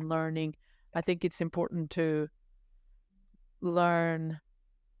experiencing and learning, I think it's important to learn,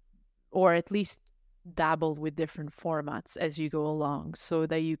 or at least dabble with different formats as you go along, so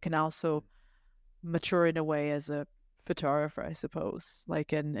that you can also mature in a way as a photographer, I suppose,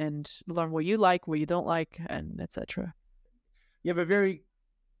 like, and learn what you like, what you don't like, and etc. You have a very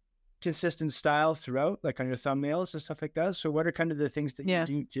consistent style throughout, like on your thumbnails and stuff like that. So what are kind of the things that you Yeah.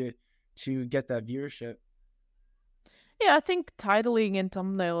 do to get that viewership? Yeah, I think titling and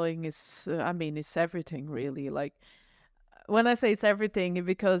thumbnailing is, I mean, it's everything really. Like, when I say it's everything,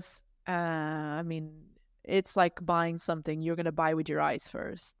 because, I mean, it's like buying something you're going to buy with your eyes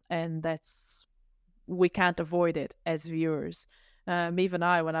first. And we can't avoid it as viewers. Even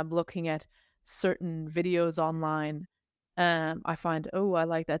when I'm looking at certain videos online, I find, oh, I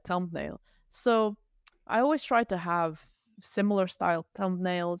like that thumbnail. So I always try to have similar style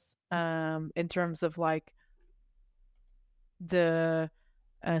thumbnails, in terms of like the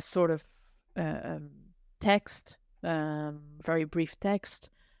sort of text, very brief text,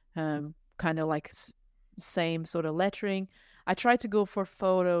 kind of like same sort of lettering. I try to go for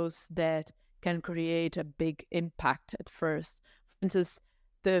photos that can create a big impact at first. For instance,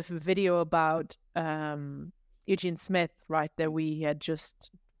 the video about Eugene Smith, right, that we had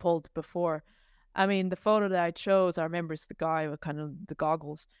just pulled before. I mean, the photo that I chose, I remember it's the guy with kind of the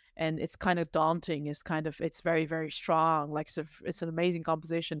goggles, and it's kind of daunting. It's very, very strong. Like, it's an amazing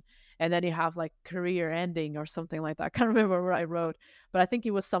composition. And then you have like career ending or something like that. I can't remember what I wrote, but I think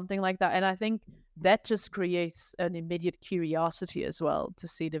it was something like that. And I think that just creates an immediate curiosity as well to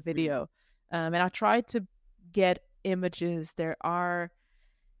see the video. And I try to get images that are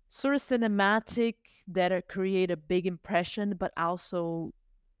sort of cinematic, that create a big impression, but also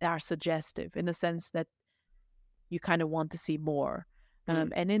are suggestive in the sense that you kind of want to see more.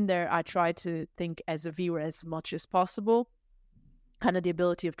 And in there, I try to think as a viewer as much as possible, kind of the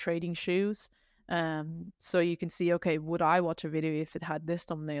ability of trading shoes. So you can see, okay, would I watch a video if it had this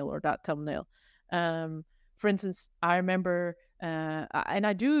thumbnail or that thumbnail? For instance, I remember, and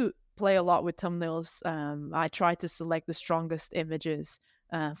I do play a lot with thumbnails. I try to select the strongest images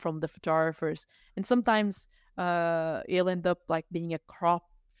from the photographers, and sometimes it'll end up like being a cropped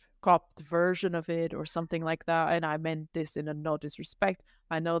version of it or something like that. And I meant this in a no disrespect.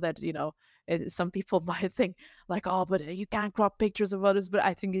 I know that, some people might think like, oh, but you can't crop pictures of others, but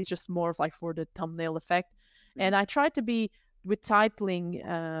I think it's just more of like for the thumbnail effect. And I try to be with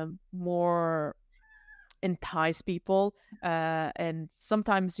titling more entice people, and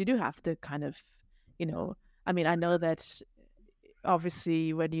sometimes you do have to kind of, I mean, I know that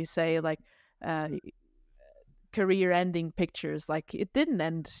obviously when you say like career ending pictures, like, it didn't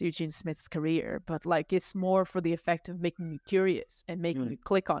end Eugene Smith's career, but like it's more for the effect of making you curious and making you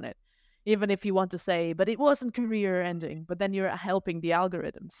click on it, even if you want to say, but it wasn't career ending, but then you're helping the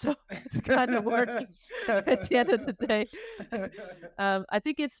algorithm, so it's kind of working at the end of the day. I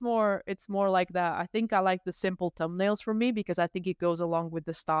think it's more like that. I think I like the simple thumbnails for me because I think it goes along with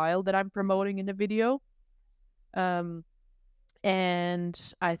the style that I'm promoting in the video.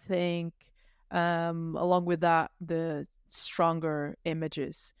 And I think, along with that, the stronger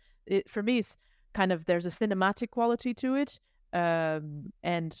images. For me, it's kind of, there's a cinematic quality to it, and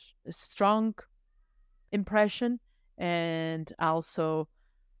a strong impression, and also,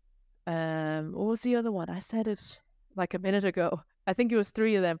 what was the other one? I said it like a minute ago. I think it was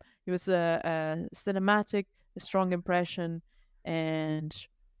three of them. It was a cinematic, a strong impression, and,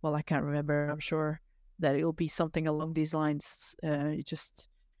 well, I can't remember. I'm sure that it'll be something along these lines.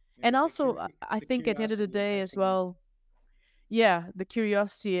 And also, I think at the end of the day as well, yeah, the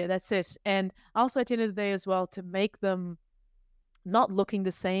curiosity, that's it. And also at the end of the day as well, to make them not looking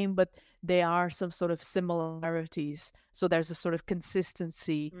the same, but they are some sort of similarities. So there's a sort of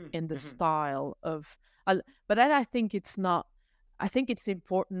consistency in the style of, but then I think it's not, I think it's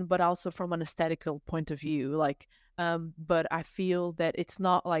important, but also from an aesthetical point of view, like, but I feel that it's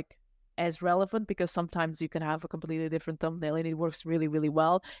not like as relevant, because sometimes you can have a completely different thumbnail and it works really, really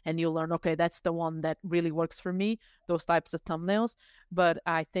well, and you'll learn, okay, that's the one that really works for me, those types of thumbnails. But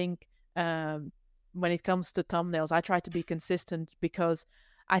I think, when it comes to thumbnails, I try to be consistent, because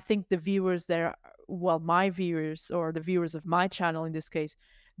I think the viewers there, well, my viewers, or the viewers of my channel in this case,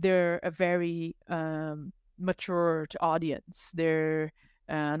 they're a very matured audience. They're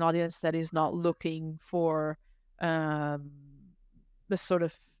an audience that is not looking for the sort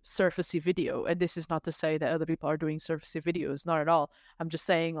of surfacey video. And this is not to say that other people are doing surfacey videos, not at all. I'm just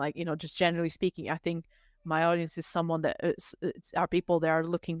saying, like, just generally speaking, I think my audience is someone that are people that are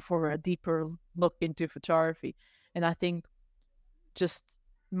looking for a deeper look into photography. And I think just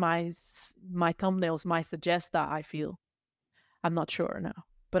my thumbnails might suggest that. I feel, I'm not sure now,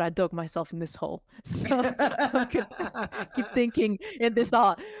 but I dug myself in this hole, so I keep thinking in this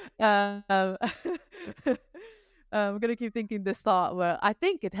thought. I'm gonna keep thinking this thought. Well, I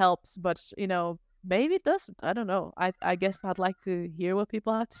think it helps, but maybe it doesn't. I don't know. I guess I'd like to hear what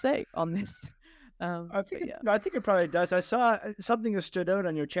people have to say on this. I think But yeah. no, I think it probably does. I saw something that stood out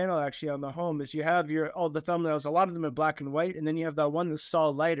on your channel actually on the home is you have all the thumbnails. A lot of them are black and white, and then you have that one that's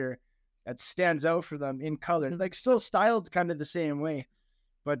Saul Leiter that stands out for them in color, Mhm. like still styled kind of the same way.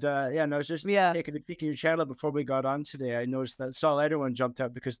 But yeah, no, I was just Yeah. taking a peek at your channel before we got on today. I noticed that Saul Leiter one jumped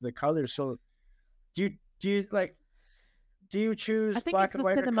out because of the color. So do you do you like do you I choose think black it's and the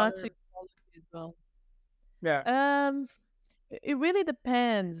white or cinematic color? quality as well. Yeah. Um, it really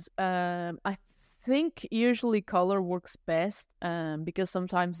depends. I think usually color works best. Because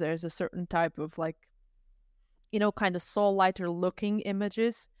sometimes there's a certain type of like, kind of soul lighter looking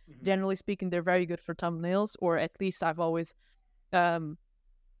images. Mhm. Generally speaking, they're very good for thumbnails, or at least I've always um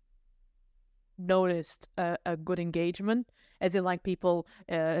noticed a good engagement, as in like people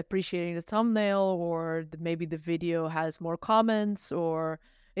appreciating the thumbnail, or maybe the video has more comments, or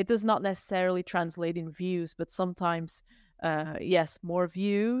it does not necessarily translate in views, but sometimes yes, more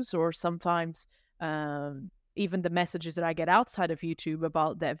views, or sometimes even the messages that I get outside of YouTube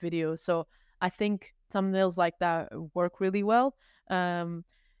about that video. So I think thumbnails like that work really well.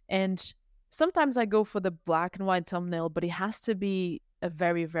 And sometimes I go for the black and white thumbnail, but it has to be a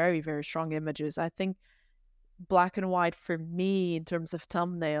very, very, very strong images. I think black and white for me in terms of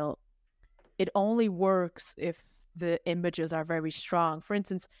thumbnail, it only works if the images are very strong. For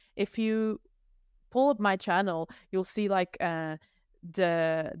instance, if you pull up my channel, you'll see like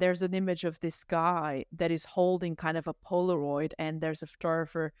there's an image of this guy that is holding kind of a Polaroid, and there's a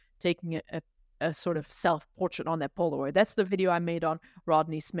photographer taking a sort of self-portrait on that Polaroid. That's the video I made on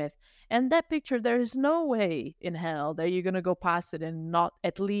Rodney Smith. And that picture, there is no way in hell that you're gonna go past it and not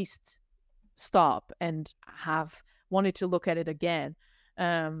at least stop and have wanted to look at it again.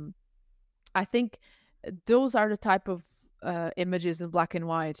 Um, I think those are the type of images in black and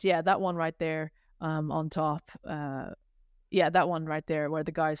white. Yeah, that one right there on top. Yeah, that one right there where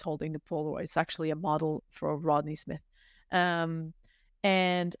the guy's holding the Polaroid. It's actually a model for Rodney Smith. Um,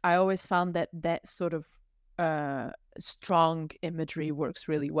 and I always found that that sort of strong imagery works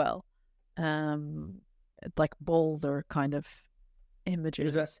really well. Um, like bolder kind of There's that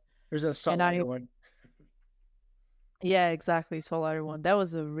images. there's that And Saul I, Leiter one. yeah, exactly. Solar one. That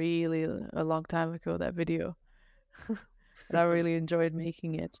was a long time ago, that video. But I really enjoyed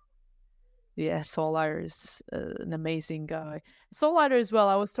making it. Yeah, Solar is an amazing guy. Soul as well.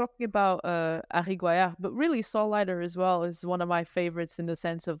 I was talking about Harry Goyard, but really Soul as well is one of my favorites in the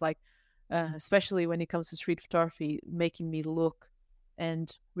sense of like, especially when it comes to street photography, making me look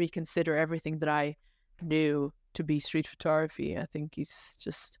and reconsider everything that I knew to be street photography. I think he's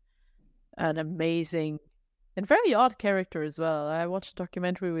just an amazing and very odd character as well. I watched a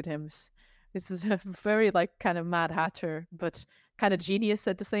documentary with him. This is a very like kind of mad hatter, but kind of genius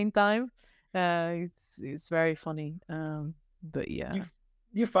at the same time. It's very funny. But yeah. You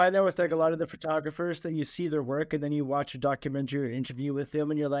you find that with like a lot of the photographers that you see their work and then you watch a documentary or interview with them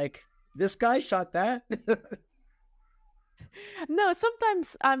and you're like, this guy shot that. No,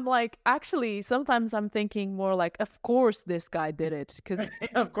 sometimes I'm like, actually, sometimes I'm thinking more like, of course this guy did it, because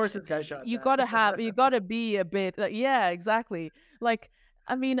Of course, this guy shot you that. gotta be a bit, like, yeah, exactly. Like,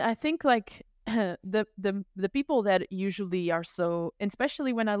 I mean, I think like the people that usually are so,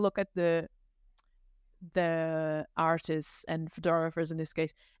 especially when I look at the artists and photographers in this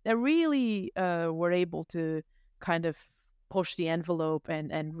case, that really were able to kind of push the envelope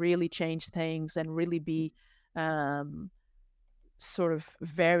and really change things and really be um sort of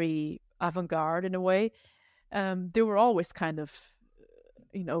very avant-garde in a way. They were always kind of,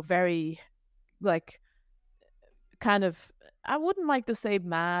 very like kind of, I wouldn't like to say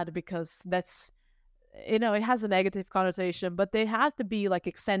mad, because that's, it has a negative connotation, but they have to be like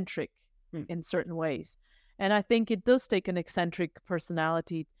eccentric Hmm. in certain ways. And I think it does take an eccentric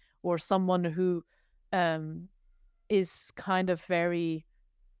personality, or someone who um, is kind of very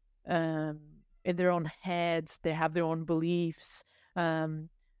um, in their own heads. They have their own beliefs. Um,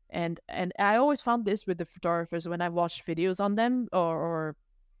 and I always found this with the photographers when I watched videos on them, or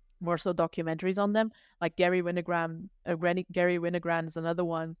more so documentaries on them, like Gary Winogrand. Gary Winogrand is another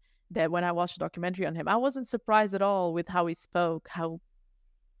one that when I watched a documentary on him, I wasn't surprised at all with how he spoke, how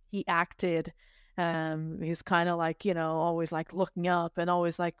he acted. He's kind of like, always like looking up and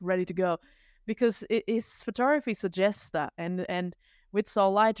always like ready to go, because his photography suggests that. And with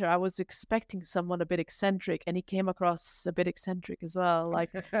Saul Leiter, I was expecting someone a bit eccentric, and he came across a bit eccentric as well. Like,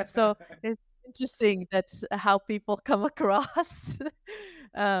 so it's interesting that how people come across.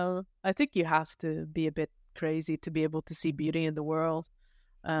 I think you have to be a bit crazy to be able to see beauty in the world.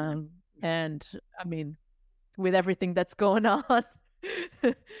 Um, And I mean, with everything that's going on,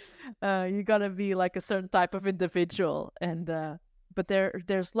 you gotta be like a certain type of individual. And but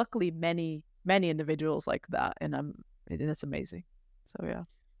there's luckily many individuals like that, and that's amazing. So yeah.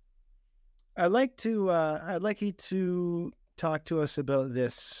 I'd like you to talk to us about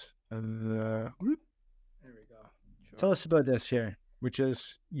this. There we go. Sure. Tell us about this here, which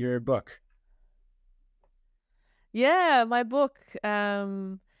is your book. Yeah, my book.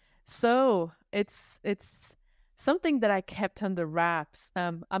 So it's something that I kept under wraps.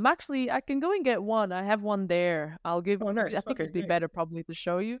 I can go and get one. I have one there. I'll give. Oh, nice. I think Okay, it'd be great. better probably to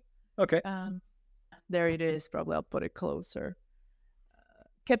show you. Okay. There it is. Probably I'll put it closer.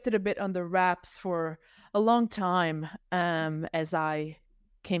 Kept it a bit under wraps for a long time, as I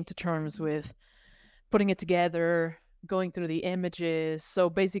came to terms with putting it together, going through the images. So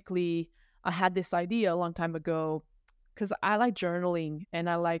basically, I had this idea a long time ago because I like journaling and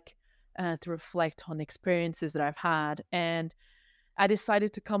I like to reflect on experiences that I've had. And I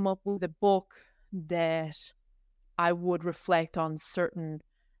decided to come up with a book that I would reflect on certain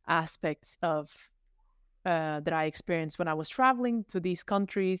aspects of that I experienced when I was traveling to these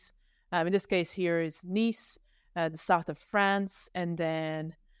countries. In this case, here is Nice, the south of France, and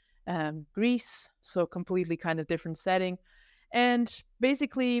then Greece. So completely kind of different setting. And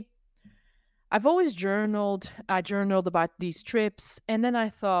basically, I've always journaled. I journaled about these trips, and then I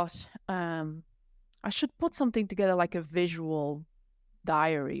thought I should put something together like a visual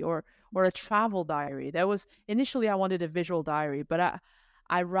diary or a travel diary. That was initially I wanted a visual diary, but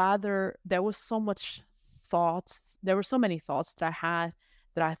I rather there was so much thoughts. There were so many thoughts that I had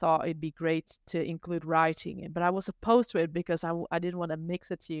that I thought it'd be great to include writing in. But I was opposed to it because I didn't want to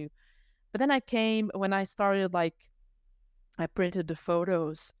mix it to you. But then I came when I started like I printed the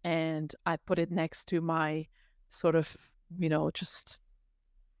photos and I put it next to my sort of, just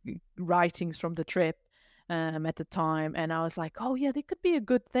writings from the trip at the time. And I was like, oh, yeah, they could be a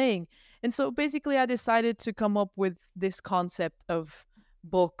good thing. And so basically, I decided to come up with this concept of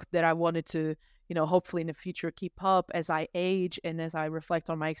book that I wanted to, hopefully in the future keep up as I age and as I reflect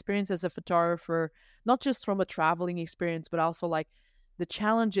on my experience as a photographer, not just from a traveling experience, but also like the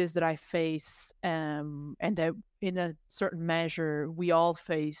challenges that I face, and that in a certain measure we all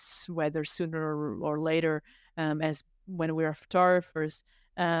face, whether sooner or later, as when we are photographers.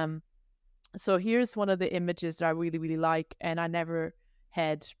 So here's one of the images that I really, really like, and I never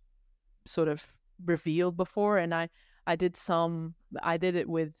had sort of revealed before. And I did it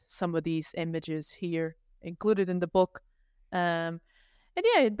with some of these images here included in the book. And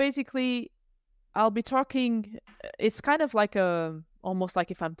yeah, it basically, I'll be talking, it's kind of like almost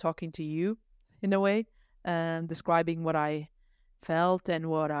like if I'm talking to you in a way, describing what I felt and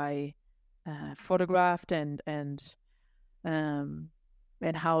what I photographed and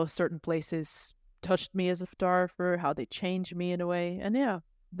how certain places touched me as a photographer, how they changed me in a way. And yeah,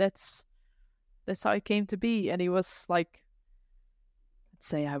 that's how it came to be. And it was like, let's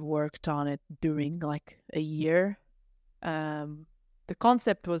say I worked on it during like a year. The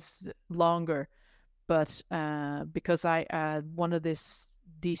concept was longer, but because I one of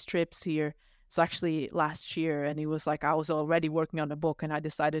these trips here, it's actually last year, and it was like I was already working on a book, and I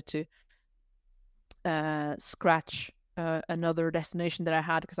decided to scratch another destination that I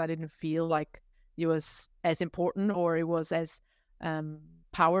had because I didn't feel like it was as important or it was as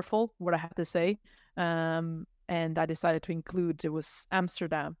powerful, what I had to say. And I decided to include, it was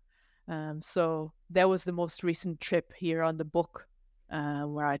Amsterdam. So that was the most recent trip here on the book,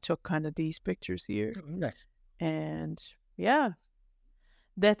 where I took kind of these pictures here. Nice. And yeah,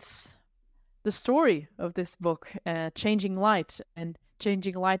 that's the story of this book, Changing Light. And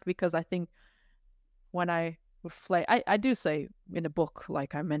Changing Light because I think when I reflect, I do say in a book,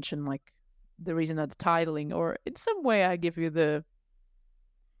 like I mentioned, like the reason of the titling, or in some way I give you the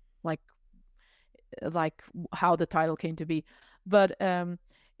like how the title came to be. But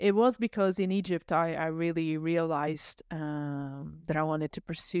it was because in Egypt I really realized that I wanted to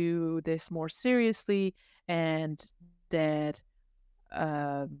pursue this more seriously, and that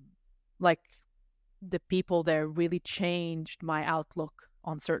like the people there really changed my outlook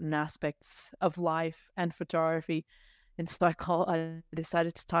on certain aspects of life and photography. And so I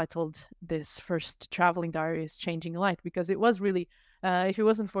decided to title this first traveling diary as Changing Light, because it was really, if it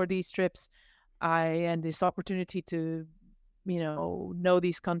wasn't for these trips, and this opportunity to, know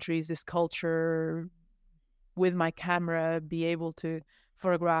these countries, this culture with my camera, be able to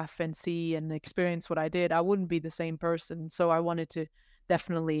photograph and see and experience what I did, I wouldn't be the same person. So I wanted to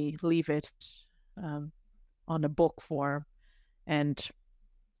definitely leave it on a book form. And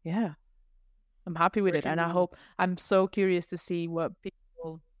yeah, I'm happy with it. And I'm so curious to see what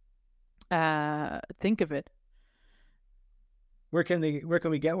people think of it. Where can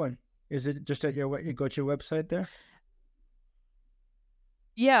we get one? Is it just at you go to your website there?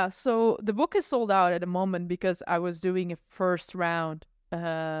 Yeah, so the book is sold out at the moment because I was doing a first round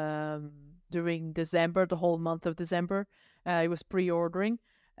during December, the whole month of December. It was pre-ordering.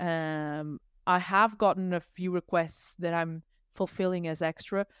 I have gotten a few requests that I'm fulfilling as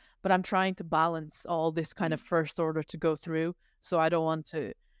extra, but I'm trying to balance all this kind of first order to go through. So I don't want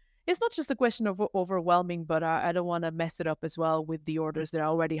to. It's not just a question of overwhelming, but I don't want to mess it up as well with the orders that I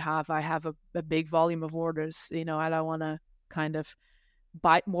already have. I have a big volume of orders. I don't want to kind of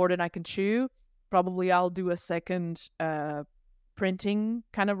bite more than I can chew. Probably I'll do a second printing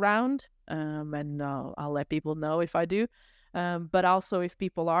kind of round, and I'll let people know if I do. But also if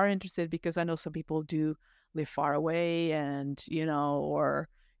people are interested, because I know some people do live far away, and or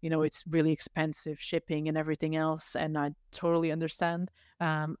it's really expensive shipping and everything else, and I totally understand.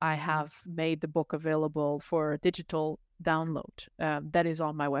 I have made the book available for digital download. That is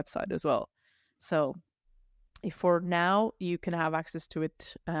on my website as well. So if for now you can have access to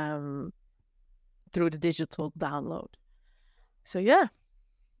it through the digital download. So yeah.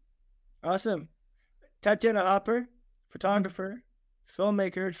 Awesome. Tatiana Hopper, photographer,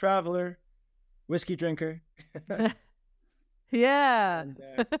 filmmaker, traveler, whiskey drinker. Yeah. And,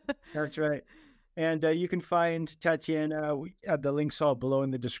 that's right. And you can find Tatiana. The links all below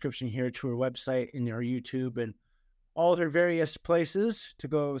in the description here to her website and her YouTube and all her various places to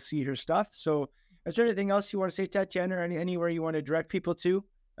go see her stuff. So is there anything else you want to say, Tatiana, or anywhere you want to direct people to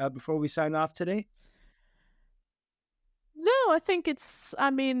before we sign off today? No, I think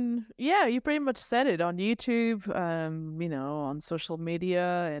yeah, you pretty much said it on YouTube, on social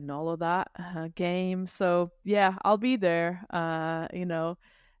media and all of that game. So yeah, I'll be there,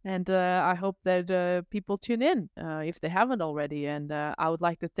 and I hope that people tune in if they haven't already. And I would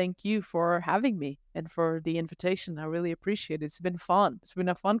like to thank you for having me and for the invitation. I really appreciate it. It's been fun. It's been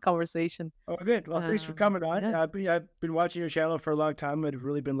a fun conversation. Oh, good. Well, thanks for coming on. Yeah. I've been watching your channel for a long time. I've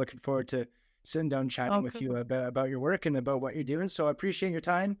really been looking forward to sitting down chatting with you about your work and about what you're doing. So I appreciate your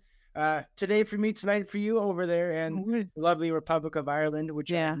time. Today for me, tonight for you over there, and the lovely Republic of Ireland,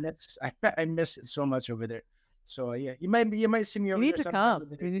 which I miss. I miss it so much over there. So yeah, you might see me over there. You need to come.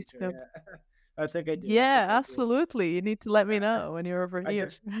 You need to come. Yeah. I think I do. Yeah, absolutely. You need to let me know when you're over here.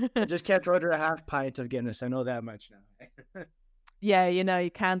 I just can't order a half pint of Guinness. I know that much now. Yeah, you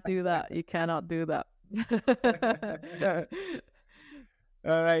can't do that. You cannot do that.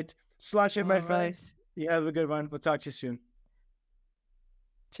 All right. Slash it, my All right. friends. You have a good one. We'll talk to you soon.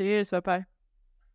 Cheers. Bye-bye.